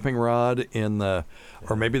this tamping rod in the,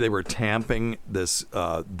 or maybe they were tamping this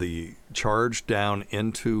the charge down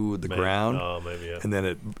into the ground, maybe, yeah. and then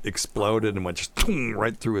it exploded and went just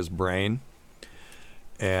right through his brain.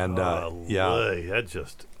 And that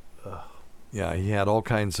just. Yeah, he had all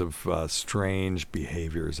kinds of strange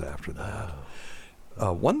behaviors after that.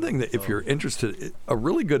 One thing that, if you're interested, a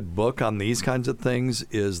really good book on these kinds of things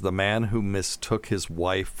is The Man Who Mistook His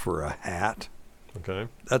Wife for a Hat. Okay.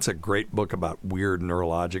 That's a great book about weird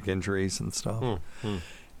neurologic injuries and stuff.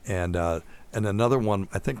 And another one,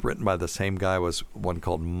 I think written by the same guy, was one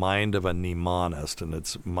called Mind of a Mnemonist, and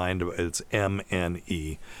it's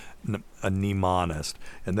M-N-E, a mnemonist.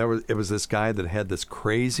 And it was this guy that had this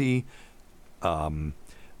crazy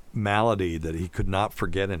malady that he could not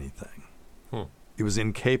forget anything. He was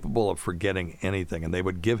incapable of forgetting anything, and they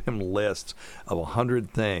would give him lists of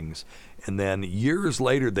 100 things, and then years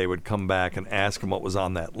later they would come back and ask him what was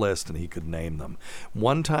on that list, and he could name them.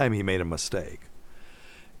 One time he made a mistake,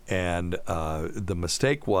 and the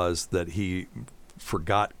mistake was that he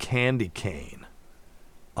forgot candy cane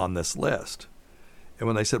on this list. And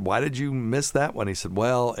when they said, "Why did you miss that one?" he said,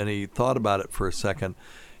 "Well," and he thought about it for a second,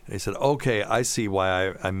 and he said, "Okay, I see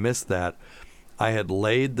why I missed that. I had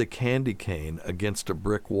laid the candy cane against a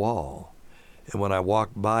brick wall, and when I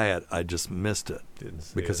walked by it, I just missed it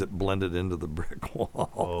because it blended into the brick wall."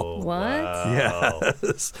 Oh, What? Wow.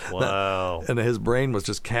 Yes. Wow. And his brain was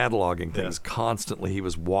just cataloging things constantly. He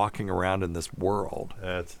was walking around in this world.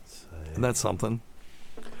 That's insane. Isn't that something?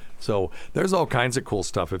 So there's all kinds of cool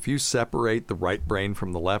stuff. If you separate the right brain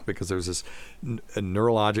from the left, because there's this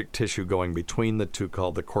neurologic tissue going between the two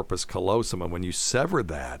called the corpus callosum, and when you sever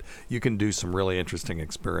that, you can do some really interesting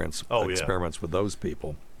experiments with those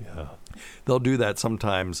people. Yeah. They'll do that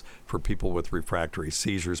sometimes for people with refractory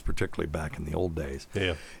seizures, particularly back in the old days.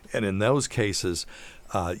 Yeah. And in those cases,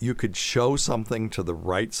 you could show something to the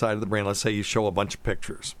right side of the brain. Let's say you show a bunch of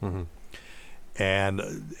pictures. Mm-hmm.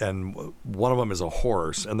 And one of them is a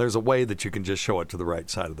horse, and there's a way that you can just show it to the right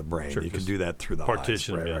side of the brain. Sure, you can do that through the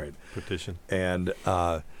partition, eyes. right. Partition. And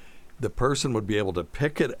the person would be able to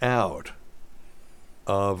pick it out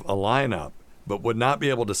of a lineup, but would not be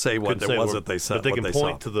able to say what it was that they said. But they can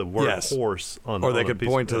point to the word horse on, or they on could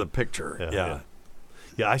point to the picture.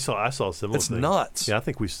 Yeah, I saw a similar It's thing. nuts. Yeah, I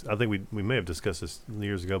think we may have discussed this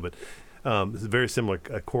years ago, but it's very similar.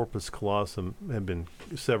 A corpus callosum had been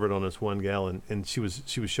severed on this one gal, and she was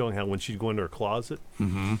showing how when she'd go into her closet,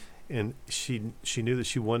 and she knew that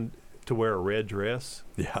she wanted to wear a red dress.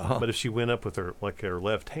 Yeah. But if she went up with her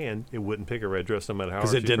left hand, it wouldn't pick a red dress no matter how hard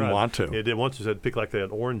because it she didn't tried. want to. It didn't want to. So it'd pick like that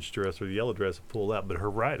orange dress or the yellow dress and pull out. But her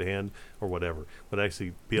right hand or whatever would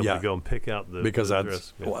actually be able to go and pick out the because the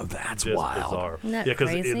that's dress. Well, that's just wild. Bizarre. Isn't that because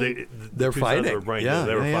crazy? They're fighting. They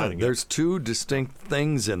were fighting. There's two distinct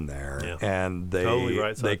things in there, and they Totally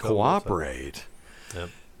right side, they totally cooperate. Yep.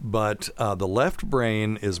 But the left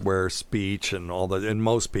brain is where speech and and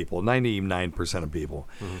most people, 99% of people,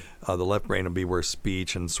 the left brain will be where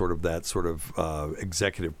speech and sort of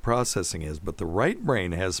executive processing is. But the right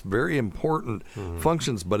brain has very important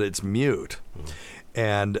functions, but it's mute.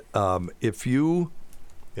 And if you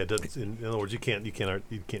it doesn't. In other words, you can't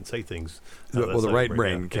say things. Well, the right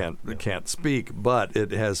brain can't speak, but it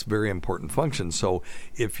has very important functions. So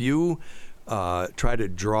if you try to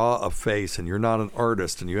draw a face and you're not an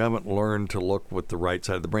artist and you haven't learned to look with the right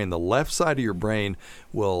side of the brain, the left side of your brain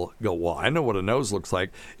will go, well, I know what a nose looks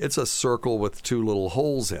like. It's a circle with two little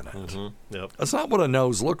holes in it. Yep. That's not what a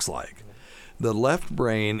nose looks like. The left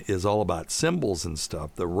brain is all about symbols and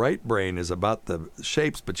stuff. The right brain is about the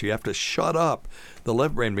shapes, but you have to shut up the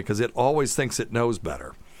left brain because it always thinks it knows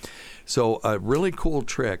better. So a really cool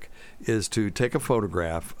trick is to take a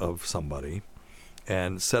photograph of somebody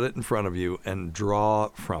and set it in front of you and draw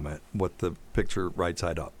from it with the picture right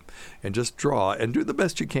side up. And just draw and do the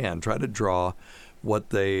best you can. Try to draw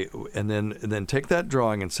and then take that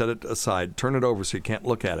drawing and set it aside, turn it over so you can't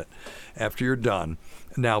look at it after you're done.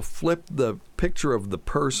 Now flip the picture of the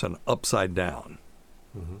person upside down.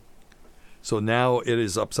 So now it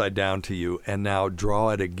is upside down to you, and now draw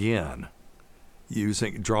it again,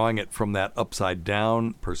 drawing it from that upside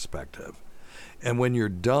down perspective. And when you're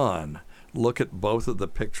done, look at both of the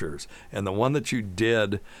pictures, and the one that you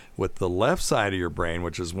did with the left side of your brain,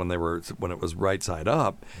 which is when it was right side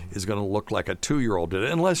up, is going to look like a 2-year-old did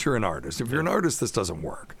it, unless you're an artist. If you're an artist, this doesn't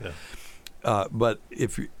work. But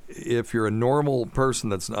if you're a normal person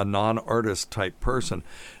that's a non-artist type person,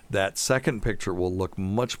 that second picture will look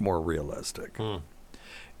much more realistic.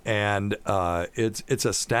 And it's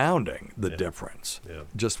astounding, the difference,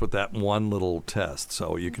 just with that one little test.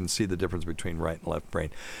 So you can see the difference between right and left brain.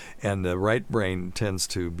 And the right brain tends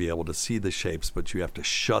to be able to see the shapes, but you have to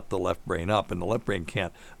shut the left brain up, and the left brain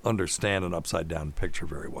can't understand an upside-down picture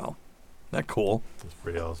very well. Isn't that cool? That's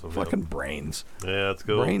pretty awesome. Fucking brains. Yeah, that's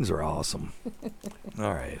cool. Brains are awesome.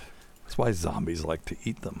 All right. That's why zombies like to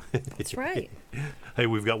eat them. That's right. Hey,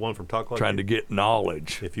 we've got one from Talk Like Trying to get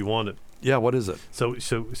knowledge. If you want it. Yeah, what is it? So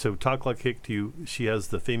Talk Like Hick to you. She has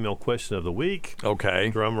the female question of the week. Okay.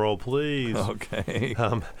 Drum roll, please. Okay.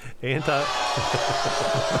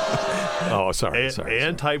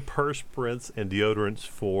 Antiperspirants and deodorants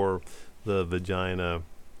for the vagina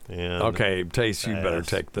and okay, Tace, you better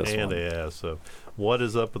take this and one. the ass. So, what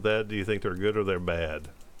is up with that? Do you think they're good or they're bad?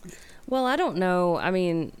 Well, I don't know. I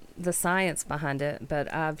mean, the science behind it,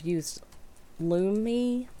 but I've used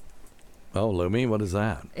Lumi. Oh, Lumi, what is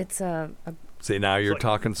that? It's a See, now you're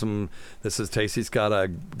talking some. This is Tacy's got a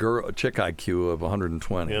chick IQ of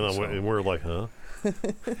 120. Yeah, so. and we're like, huh?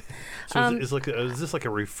 So is this like a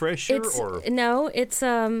refresher or no? It's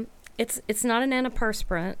not an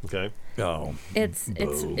antiperspirant. Okay. Oh. It's a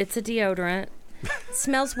deodorant. It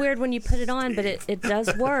smells weird when you put it on, but it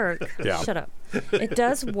does work. Yeah. Shut up. It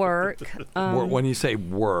does work. When you say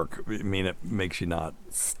work, I mean it makes you not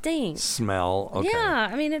stink. Smell. Okay. Yeah,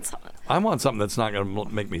 I mean it's. I want something that's not going to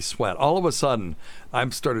make me sweat. All of a sudden,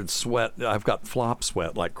 I've started sweat. I've got flop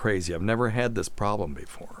sweat like crazy. I've never had this problem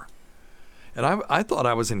before, and I thought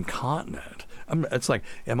I was incontinent. It's like,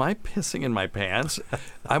 am I pissing in my pants?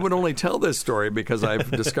 I would only tell this story because I've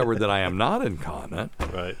discovered that I am not incontinent.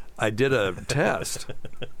 Right. I did a test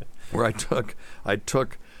where I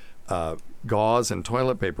took gauze and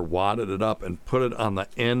toilet paper, wadded it up, and put it on the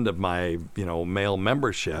end of my male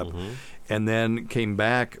membership, and then came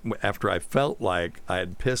back after I felt like I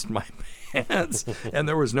had pissed my pants, and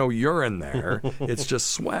there was no urine there. It's just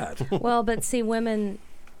sweat. Well, but see, women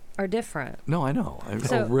are different. No, I know. I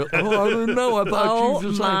So- didn't know. I thought you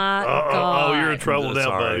just my God. Oh, you're in trouble now,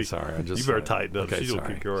 buddy. Sorry. You better tighten up. Okay, She'll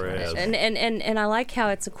sorry. kick your ass. And I like how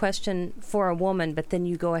it's a question for a woman, but then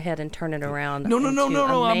you go ahead and turn it around. No. into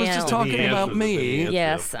a I was just male. talking He about answers me. it.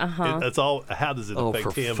 Yes, That's all. How does it Oh,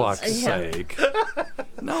 affect for him? fuck's Yeah. sake!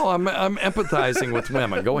 No, I'm empathizing with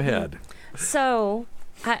women. Go ahead. So,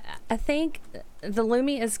 I think the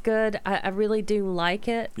Lumi is good. I really do like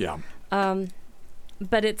it. Yeah.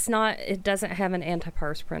 But it's not. It doesn't have an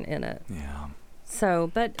antiperspirant in it. Yeah. So,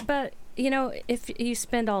 but if you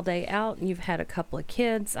spend all day out and you've had a couple of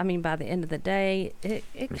kids, I mean, by the end of the day, it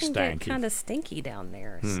can get stanky. kind of stinky down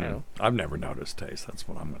there. So, I've never noticed taste. That's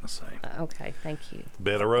what I'm going to say. okay, thank you.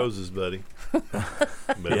 Bed of roses, buddy. Bed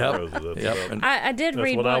Yep. of roses. Yep. That's I did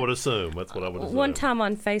read what I would assume. That's what I would assume. one time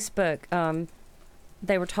on Facebook.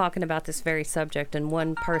 They were talking about this very subject, and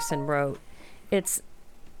one person wrote, "It's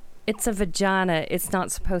a vagina. It's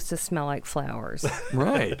not supposed to smell like flowers."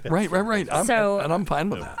 Right. I'm fine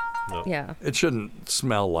with that. No. Yeah. It shouldn't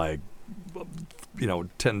smell like,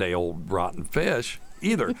 10-day-old rotten fish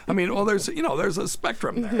either. I mean, well, there's a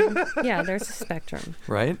spectrum there, Yeah, there's a spectrum.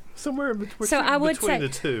 right? Somewhere in between, So I would between say- the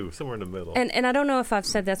two, somewhere in the middle. And I don't know if I've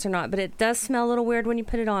said this or not, but it does smell a little weird when you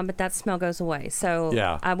put it on, but that smell goes away. So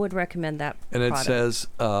Yeah. I would recommend that And it product. says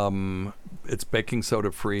it's baking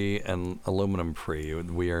soda free and aluminum free.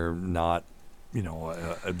 We are not,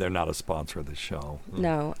 they're not a sponsor of the show.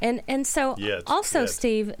 No. And so also,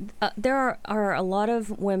 Steve, there are a lot of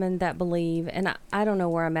women that believe, and I don't know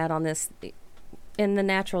where I'm at on this, in the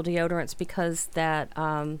natural deodorants, because that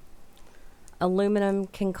aluminum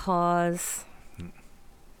can cause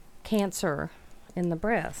cancer in the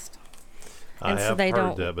breast. I And so have they heard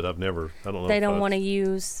don't- that, but I don't know. They if don't I've- want to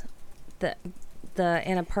use the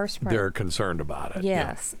antiperspirant. They're concerned about it.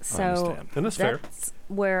 Yes. Yeah, I So understand. And that's fair.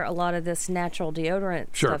 where a lot of this natural deodorant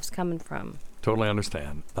Sure. stuff's coming from. Totally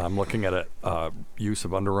understand. I'm looking at use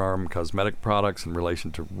of underarm cosmetic products in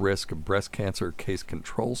relation to risk of breast cancer case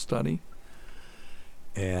control study.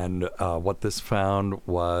 And what this found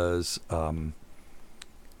was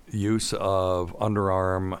use of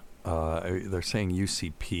underarm. They're saying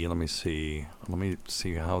UCP. Let me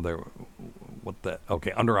see how they're.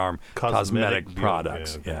 Okay, underarm cosmetic beauty,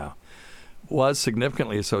 products. Yeah. Was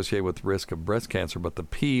significantly associated with risk of breast cancer, but the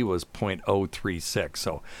P was 0.036.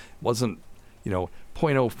 So it wasn't,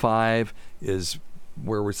 0.05 is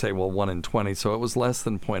where we say, 1 in 20. So it was less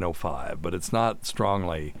than 0.05, but it's not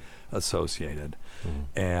strongly associated.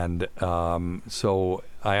 And so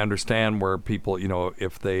I understand where people,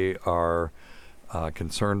 if they are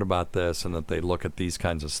concerned about this and that they look at these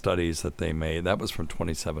kinds of studies that they made, that was from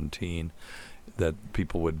 2017, that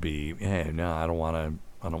people would be, hey, no, I don't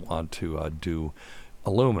want to do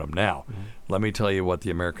aluminum. Now, let me tell you what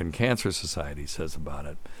the American Cancer Society says about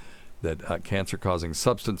it. That cancer-causing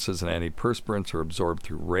substances and antiperspirants are absorbed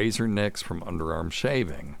through razor nicks from underarm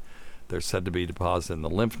shaving. They're said to be deposited in the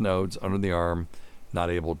lymph nodes under the arm, not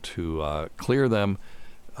able to clear them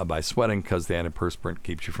by sweating because the antiperspirant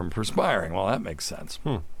keeps you from perspiring. Well, that makes sense.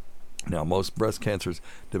 Now, most breast cancers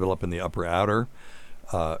develop in the upper outer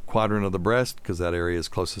quadrant of the breast because that area is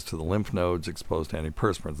closest to the lymph nodes exposed to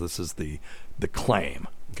antiperspirants. This is the claim,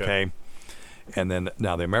 okay? And then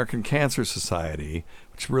now the American Cancer Society,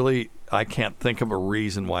 which really I can't think of a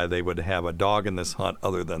reason why they would have a dog in this hunt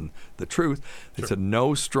other than the truth. They said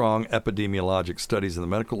no strong epidemiologic studies in the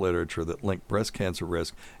medical literature that link breast cancer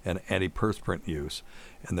risk and antiperspirant use.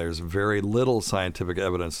 And there's very little scientific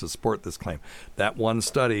evidence to support this claim. That one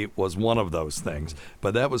study was one of those things,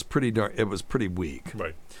 but that was it was pretty weak.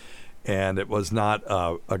 Right. And it was not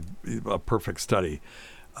a perfect study.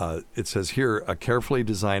 It says here, a carefully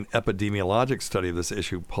designed epidemiologic study of this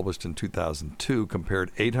issue published in 2002 compared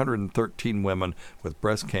 813 women with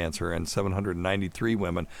breast cancer and 793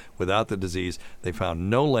 women without the disease. They found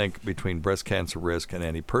no link between breast cancer risk and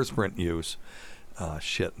antiperspirant use. And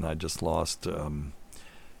I just lost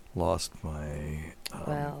my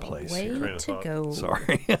place way here. to go.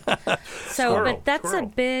 Sorry. But that's a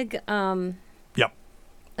big... Yep.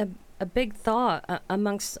 A big thought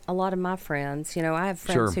amongst a lot of my friends. You know, I have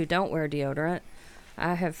friends who don't wear deodorant.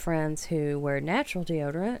 I have friends who wear natural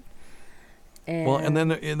deodorant. And then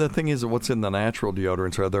the thing is, what's in the natural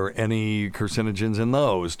deodorants? Are there any carcinogens in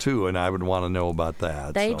those, too? And I would want to know about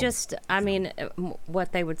that. They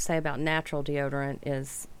what they would say about natural deodorant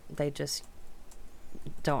is they just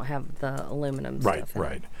don't have the aluminum stuff in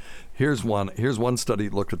it. Here's one study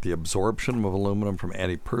looked at the absorption of aluminum from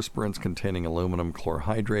antiperspirants containing aluminum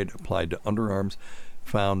chlorhydrate applied to underarms,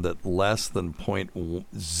 found that less than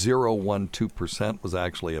 0.012% was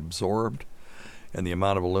actually absorbed, and the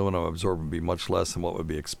amount of aluminum absorbed would be much less than what would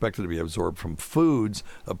be expected to be absorbed from foods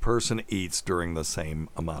a person eats during the same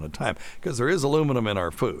amount of time, because there is aluminum in our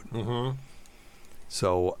food.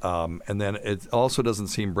 So, and then it also doesn't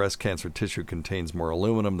seem breast cancer tissue contains more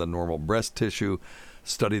aluminum than normal breast tissue.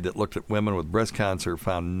 Study that looked at women with breast cancer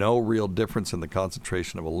found no real difference in the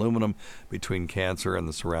concentration of aluminum between cancer and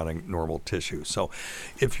the surrounding normal tissue. So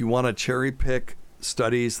if you want to cherry pick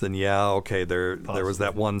studies, then there was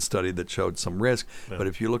that one study that showed some risk. Yeah. But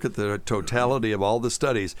if you look at the totality of all the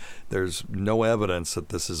studies, there's no evidence that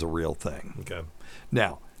this is a real thing. Okay.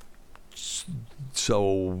 Now,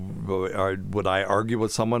 so would I argue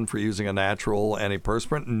with someone for using a natural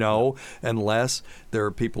antiperspirant? No, unless there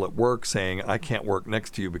are people at work saying, I can't work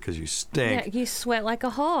next to you because you stink. Yeah, you sweat like a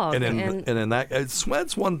hog. And in that,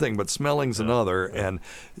 sweat's one thing, but smelling's another. Yeah. And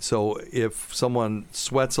so if someone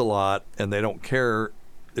sweats a lot and they don't care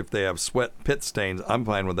if they have sweat pit stains, I'm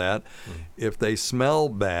fine with that. If they smell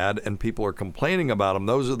bad and people are complaining about them,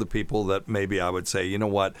 those are the people that maybe I would say, you know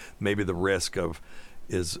what, maybe the risk of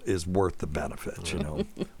is worth the benefit, you know.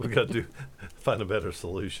 We got to find a better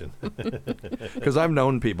solution. Because I've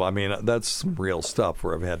known people, I mean, that's some real stuff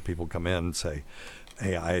where I've had people come in and say,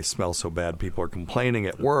 hey, I smell so bad. People are complaining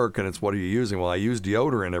at work, and it's, what are you using? Well, I use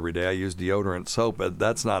deodorant every day. I use deodorant soap, but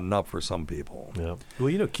that's not enough for some people. Yeah. Well,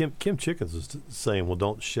 you know, Kim Chickens was saying, well,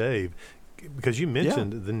 don't shave. Because you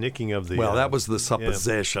mentioned the nicking of the... Well, that was the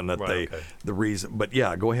supposition that the reason... But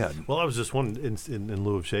yeah, go ahead. Well, I was just wondering, in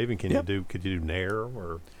lieu of shaving, could you do Nair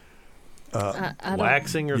or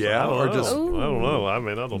waxing or something? Yeah, or just... I don't know. I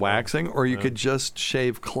mean, I don't waxing, or you could just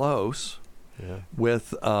shave close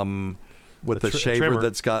with a shaver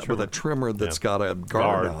that's got... With a trimmer that's got a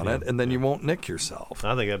guard on it, and then you won't nick yourself.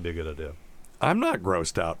 I think that'd be a good idea. I'm not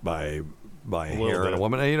grossed out by hair in a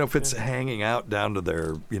woman. And, you know, if it's hanging out down to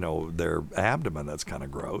their abdomen, that's kind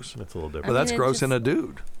of gross. That's a little different. But that's gross in a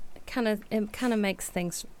dude. It kind of makes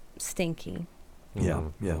things stinky. Yeah,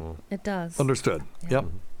 It does. Understood. Yep.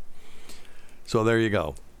 So there you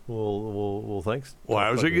go. Well, thanks.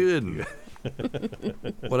 Wow, was it good?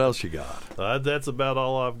 What else you got? That's about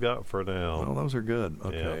all I've got for now. Well, those are good.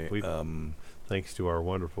 Okay. Yeah, thanks to our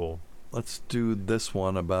wonderful... Let's do this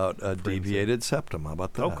one about a deviated septum. How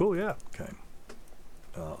about that? Oh, cool, yeah. Okay.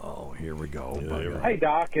 Here we go. Hey,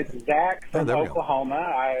 Doc, it's Zach from Oklahoma.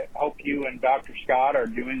 I hope you and Dr. Scott are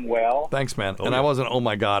doing well. Thanks, man. I wasn't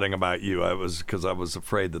oh-my-godding about you. I was because I was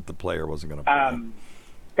afraid that the player wasn't going to play.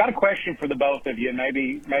 Got a question for the both of you.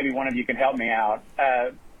 Maybe one of you can help me out.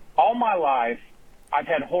 All my life, I've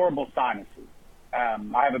had horrible sinuses.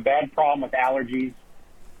 I have a bad problem with allergies.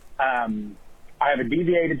 I have a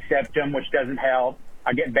deviated septum, which doesn't help.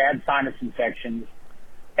 I get bad sinus infections.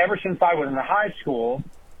 Ever since I was in high school,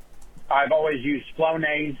 I've always used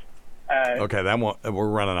Flonase Okay, that won't. We're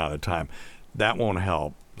running out of time. That won't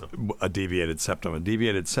help. A deviated septum. A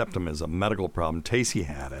deviated septum is a medical problem. Tacey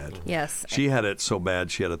had it. Yes. She had it so bad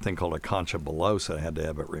she had a thing called a concha bullosa. Had to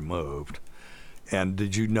have it removed. And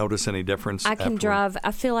did you notice any difference? I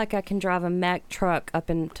feel like I can drive a Mack truck up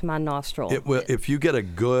into my nostril. If you get a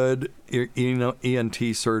good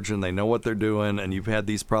ENT surgeon, they know what they're doing, and you've had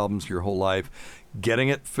these problems your whole life, getting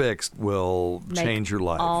it fixed will change your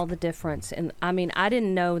life. All the difference. And I mean, I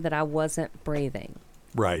didn't know that I wasn't breathing.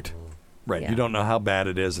 Right. Right. Yeah. You don't know how bad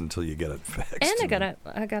it is until you get it fixed. And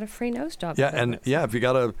I got a free nose job. Yeah, and if you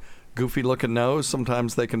got a goofy looking nose,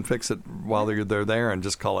 sometimes they can fix it while they're there and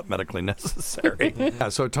just call it medically necessary.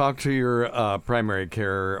 So talk to your primary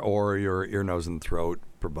care or your ear, nose, and throat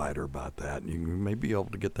provider about that. You may be able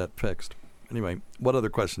to get that fixed. Anyway, what other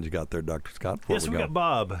questions you got there, Dr. Scott? Yes, we got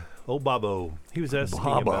Bob. Old Bobo. He was asking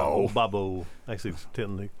about old Bobo. Actually,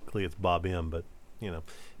 technically it's Bob M, but, he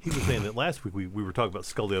was saying that last week we were talking about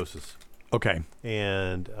scoliosis. Okay.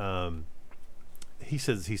 And he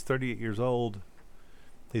says he's 38 years old.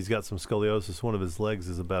 He's got some scoliosis. One of his legs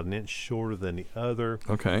is about an inch shorter than the other.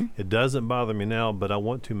 Okay. It doesn't bother me now, but I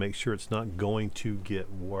want to make sure it's not going to get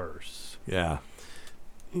worse. Yeah.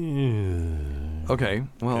 Okay.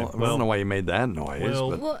 Well, I don't know why you made that noise.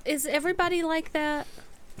 Well, is everybody like that?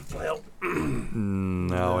 Well,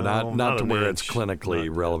 no, not to where it's clinically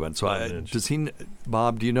relevant. So,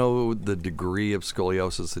 Bob? Do you know the degree of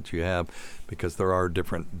scoliosis that you have? Because there are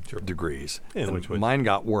different degrees. Yeah, mine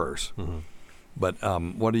got worse. Mm-hmm. But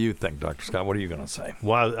what do you think, Dr. Scott? What are you going to say?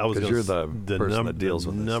 Well, I was going to say the person that deals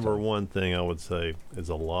with this number stuff. one thing I would say is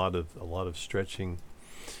a lot of stretching,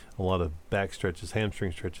 a lot of back stretches,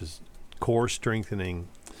 hamstring stretches, core strengthening,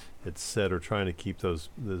 etc. Trying to keep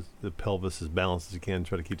the pelvis as balanced as you can.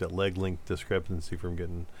 Try to keep that leg length discrepancy from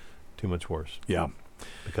getting too much worse. Yeah,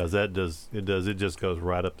 because it just goes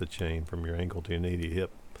right up the chain from your ankle to your knee to your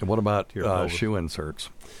hip. And what about shoe inserts?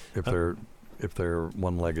 If their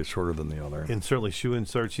one leg is shorter than the other. And certainly shoe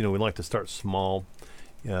inserts, we like to start small,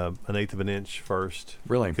 an eighth of an inch first.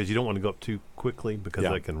 Really? Because you don't want to go up too quickly because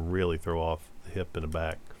that can really throw off the hip and the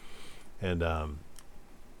back. And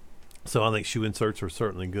so I think shoe inserts are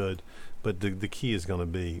certainly good. But the key is going to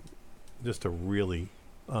be just a really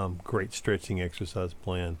great stretching exercise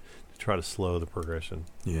plan to try to slow the progression.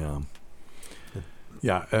 Yeah.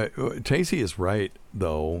 Yeah, Tacey is right,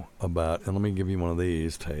 though, about, and let me give you one of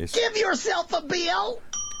these, Tace. Give yourself a bill!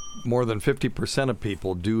 More than 50% of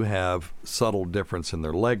people do have subtle difference in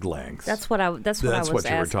their leg length. That's what I was asking. That's what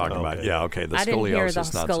you were talking about. Yeah, okay. I didn't hear the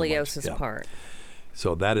scoliosis so part.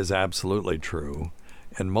 So that is absolutely true.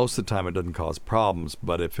 And most of the time it doesn't cause problems,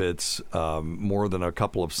 but if it's more than a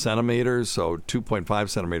couple of centimeters, so 2.5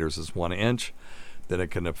 centimeters is 1 inch, then it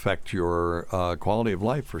can affect your quality of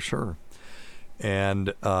life for sure.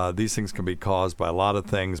 And these things can be caused by a lot of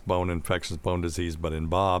things, bone infections, bone disease. But in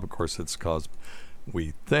Bob, of course, it's caused,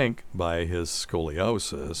 we think, by his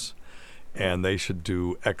scoliosis. And they should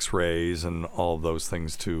do x-rays and all of those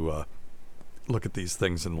things to look at these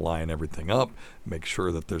things and line everything up, make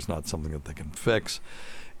sure that there's not something that they can fix.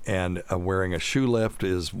 And wearing a shoe lift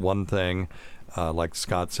is one thing. Like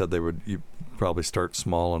Scott said, you probably start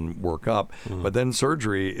small and work up. Mm-hmm. But then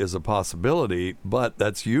surgery is a possibility, but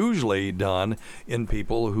that's usually done in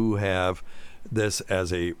people who have this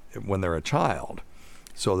when they're a child,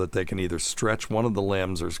 so that they can either stretch one of the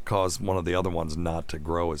limbs or cause one of the other ones not to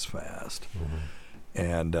grow as fast. Mm-hmm.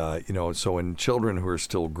 And, so in children who are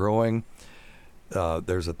still growing,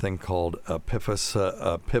 there's a thing called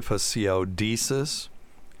epiphysiodesis.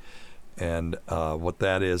 And what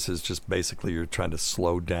that is just basically you're trying to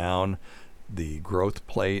slow down the growth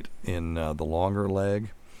plate in the longer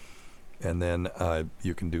leg. And then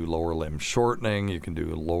you can do lower limb shortening. You can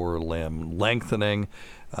do lower limb lengthening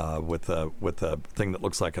with a thing that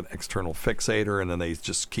looks like an external fixator. And then they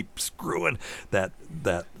just keep screwing that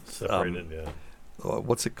separated,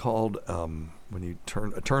 what's it called when you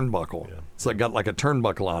turn a turnbuckle? Yeah. It's got like a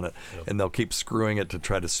turnbuckle on it, yep. And they'll keep screwing it to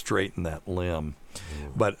try to straighten that limb.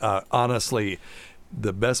 Mm. But honestly,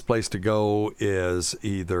 the best place to go is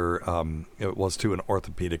either it was to an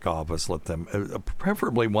orthopedic office. Let them,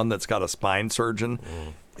 preferably one that's got a spine surgeon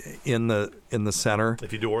in the center.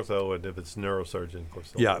 If you do ortho and if it's neurosurgeon, of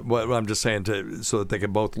course. Yeah, well, I'm just saying so that they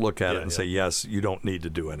can both look at it and say, yes, you don't need to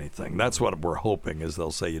do anything. That's what we're hoping is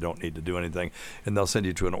they'll say you don't need to do anything, and they'll send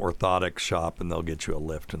you to an orthotic shop and they'll get you a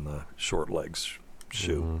lift in the short legs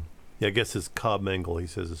shoe. Mm-hmm. Yeah, I guess his Cobb Mengel, he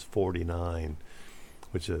says, is 49.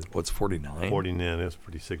 Which is what's 49? 49 is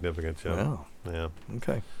pretty significant. Yeah. Wow. Yeah.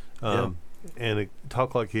 Okay. And a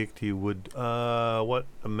talk like Hickey would, what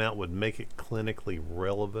amount would make it clinically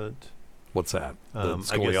relevant? What's that? The I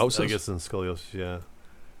scoliosis? guess in scoliosis, yeah.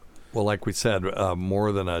 Well, like we said,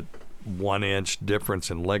 more than a 1 inch difference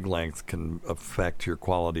in leg length can affect your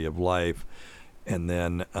quality of life. And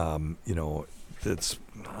then, it's,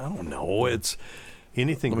 I don't know, it's...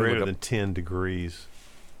 Anything greater than 10 degrees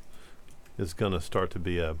is going to start to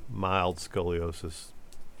be a mild scoliosis.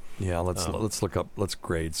 Yeah, let's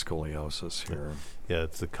grade scoliosis here. Yeah,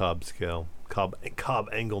 it's the Cobb scale, Cobb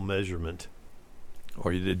angle measurement.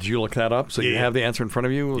 Or did you look that up? So you have the answer in front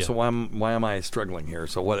of you? Yeah. So why am I struggling here?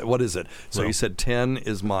 So what is it? So you said 10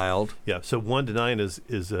 is mild. Yeah, so 1 to 9 is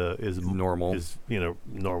normal. Is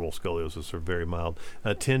normal scoliosis or very mild.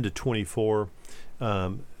 10 to 24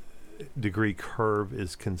 degree curve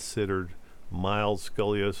is considered mild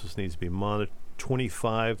scoliosis, needs to be monitored.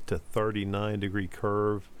 25 to 39 degree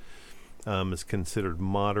curve is considered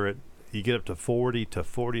moderate. You get up to 40 to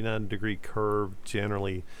 49 degree curve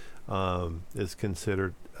generally is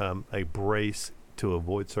considered a brace to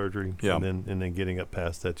avoid surgery. Yeah. And then getting up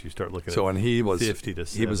past that, you start looking at he was 50 to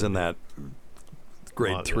 70. He was in that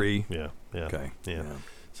grade 3. Yeah. Okay. Yeah.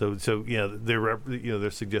 So yeah, they're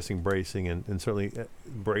suggesting bracing and certainly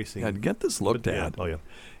bracing. I'd get this looked at. Oh yeah,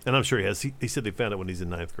 and I'm sure he has. He said they found it when he's in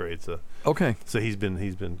 9th grade. So okay. So he's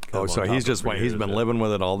been. Oh, so he's been living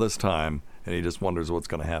with it all this time, and he just wonders what's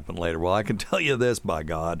going to happen later. Well, I can tell you this, by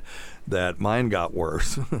God, that mine got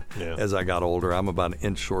worse as I got older. I'm about an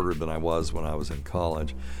inch shorter than I was when I was in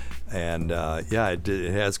college. And,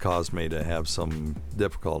 it has caused me to have some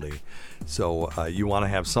difficulty. So you want to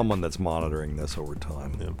have someone that's monitoring this over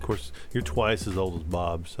time. Yeah, of course, you're twice as old as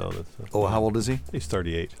Bob. So that's how old is he? He's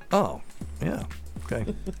 38. Oh, yeah.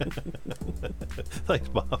 Okay. Thanks,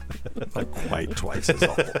 Bob. Not quite twice as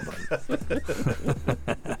old.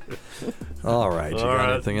 All right. You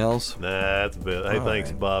got anything else? Nah, that's a bit. Hey,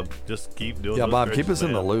 thanks, Bob. Just keep doing. Yeah, Bob, keep us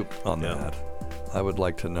in the loop on that. I would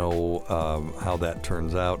like to know how that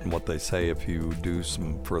turns out and what they say if you do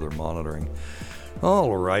some further monitoring.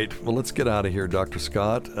 All right. Well, let's get out of here, Dr.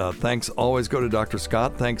 Scott. Thanks. Always go to Dr.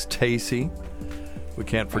 Scott. Thanks, Tacey. We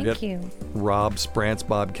can't forget Rob Sprance,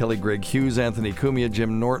 Bob Kelly, Greg Hughes, Anthony Cumia,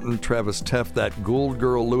 Jim Norton, Travis Teff, That Gould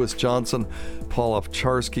Girl, Lewis Johnson, Paul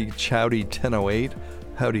Ofcharsky, Chowdy 1008,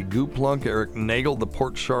 Howdy Gooplunk, Eric Nagel, the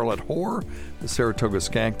Port Charlotte Whore, the Saratoga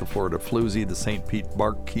Skank, the Florida Floozy, the St. Pete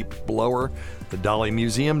Barkeep Blower, the Dolly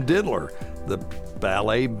Museum Diddler, the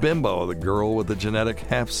Ballet Bimbo, the girl with the genetic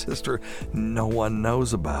half-sister no one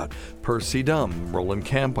knows about, Percy Dumb, Roland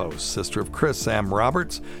Campos, sister of Chris, Sam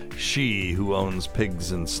Roberts, she who owns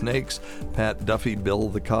pigs and snakes, Pat Duffy, Bill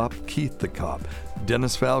the Cop, Keith the Cop,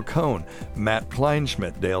 Dennis Falcone, Matt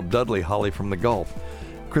Kleinschmidt, Dale Dudley, Holly from the Gulf,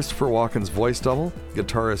 Christopher Walken's voice double,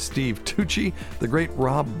 guitarist Steve Tucci, the great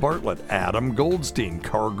Rob Bartlett, Adam Goldstein,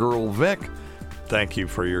 Cargirl Vic. Thank you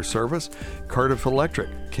for your service. Cardiff Electric,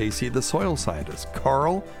 Casey the Soil Scientist,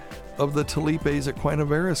 Carl of the Talipes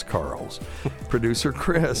Equinovarus Carls, producer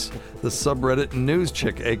Chris, the subreddit news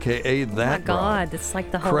chick, a.k.a. That Oh my God, it's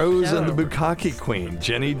like the whole Crows show. and the Bukkake Queen,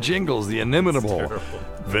 Jenny Jingles, the inimitable,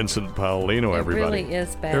 Vincent Paolino, everybody. It really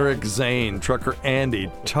is bad. Eric Zane, Trucker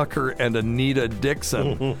Andy, Tucker and Anita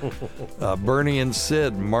Dixon, Bernie and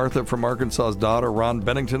Sid, Martha from Arkansas's Daughter, Ron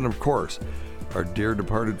Bennington, of course, our dear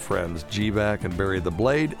departed friends, GVAC and Barry the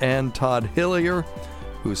Blade, and Todd Hillier,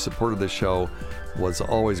 who supported the show, was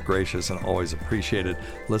always gracious and always appreciated.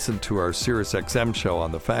 Listen to our SiriusXM show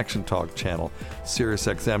on the Faction Talk channel,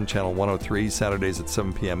 SiriusXM channel 103, Saturdays at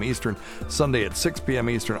 7 p.m. Eastern, Sunday at 6 p.m.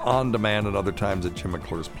 Eastern, on demand, and other times at Jim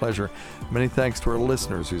McClure's pleasure. Many thanks to our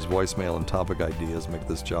listeners whose voicemail and topic ideas make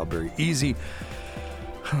this job very easy.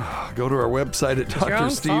 Go to our website at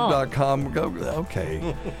drsteve.com.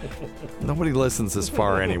 Okay. Nobody listens this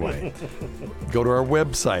far anyway. Go to our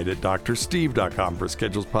website at drsteve.com for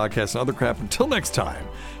schedules, podcasts, and other crap. Until next time,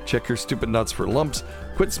 check your stupid nuts for lumps,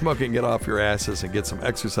 quit smoking, get off your asses, and get some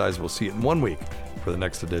exercise. We'll see you in 1 week for the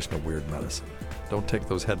next edition of Weird Medicine. Don't take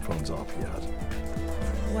those headphones off yet.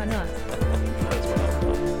 Why not?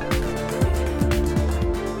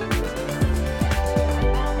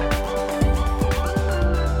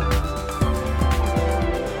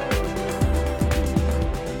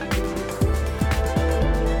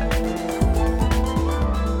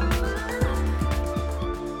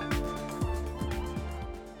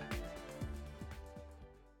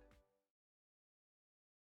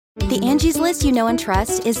 The Angie's List you know and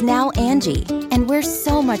trust is now Angie, and we're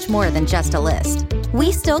so much more than just a list.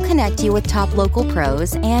 We still connect you with top local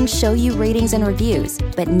pros and show you ratings and reviews,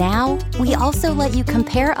 but now we also let you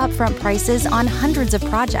compare upfront prices on hundreds of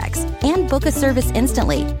projects and book a service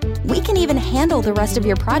instantly. We can even handle the rest of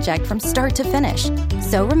your project from start to finish.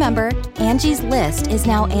 So remember, Angie's List is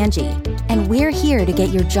now Angie, and we're here to get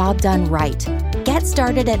your job done right. Get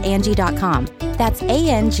started at Angie.com. That's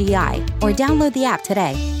ANGI, or download the app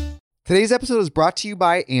today. Today's episode is brought to you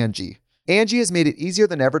by Angie. Angie has made it easier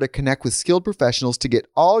than ever to connect with skilled professionals to get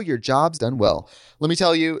all your jobs done well. Let me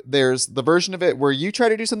tell you, there's the version of it where you try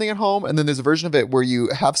to do something at home, and then there's a version of it where you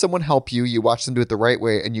have someone help you, you watch them do it the right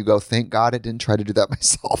way, and you go, thank God I didn't try to do that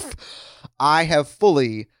myself. I have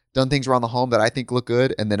fully done things around the home that I think look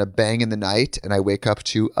good, and then a bang in the night, and I wake up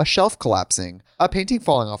to a shelf collapsing, a painting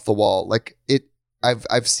falling off the wall.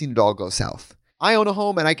 I've seen it all go south. I own a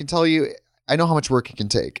home, and I can tell you, I know how much work it can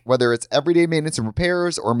take. Whether it's everyday maintenance and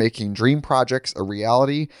repairs or making dream projects a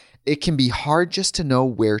reality, it can be hard just to know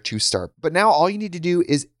where to start. But now all you need to do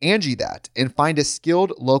is Angie that and find a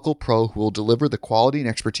skilled local pro who will deliver the quality and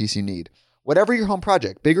expertise you need. Whatever your home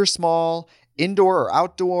project, big or small, indoor or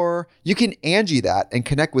outdoor, you can Angie that and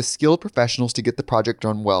connect with skilled professionals to get the project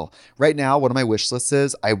done well. Right now, one of my wish lists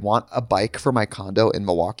is I want a bike for my condo in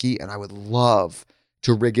Milwaukee, and I would love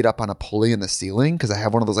to rig it up on a pulley in the ceiling because I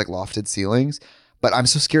have one of those lofted ceilings, but I'm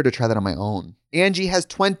so scared to try that on my own. Angie has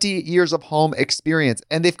 20 years of home experience,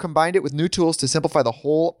 and they've combined it with new tools to simplify the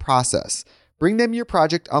whole process. Bring them your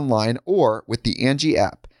project online or with the Angie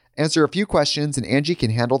app. Answer a few questions and Angie can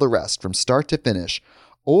handle the rest from start to finish,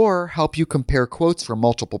 or help you compare quotes from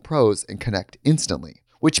multiple pros and connect instantly,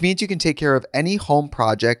 which means you can take care of any home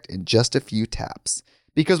project in just a few taps.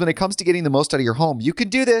 Because when it comes to getting the most out of your home, you can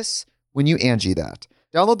do this when you Angie that.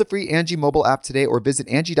 Download the free Angie mobile app today or visit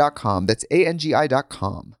Angie.com. That's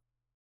ANGI.com.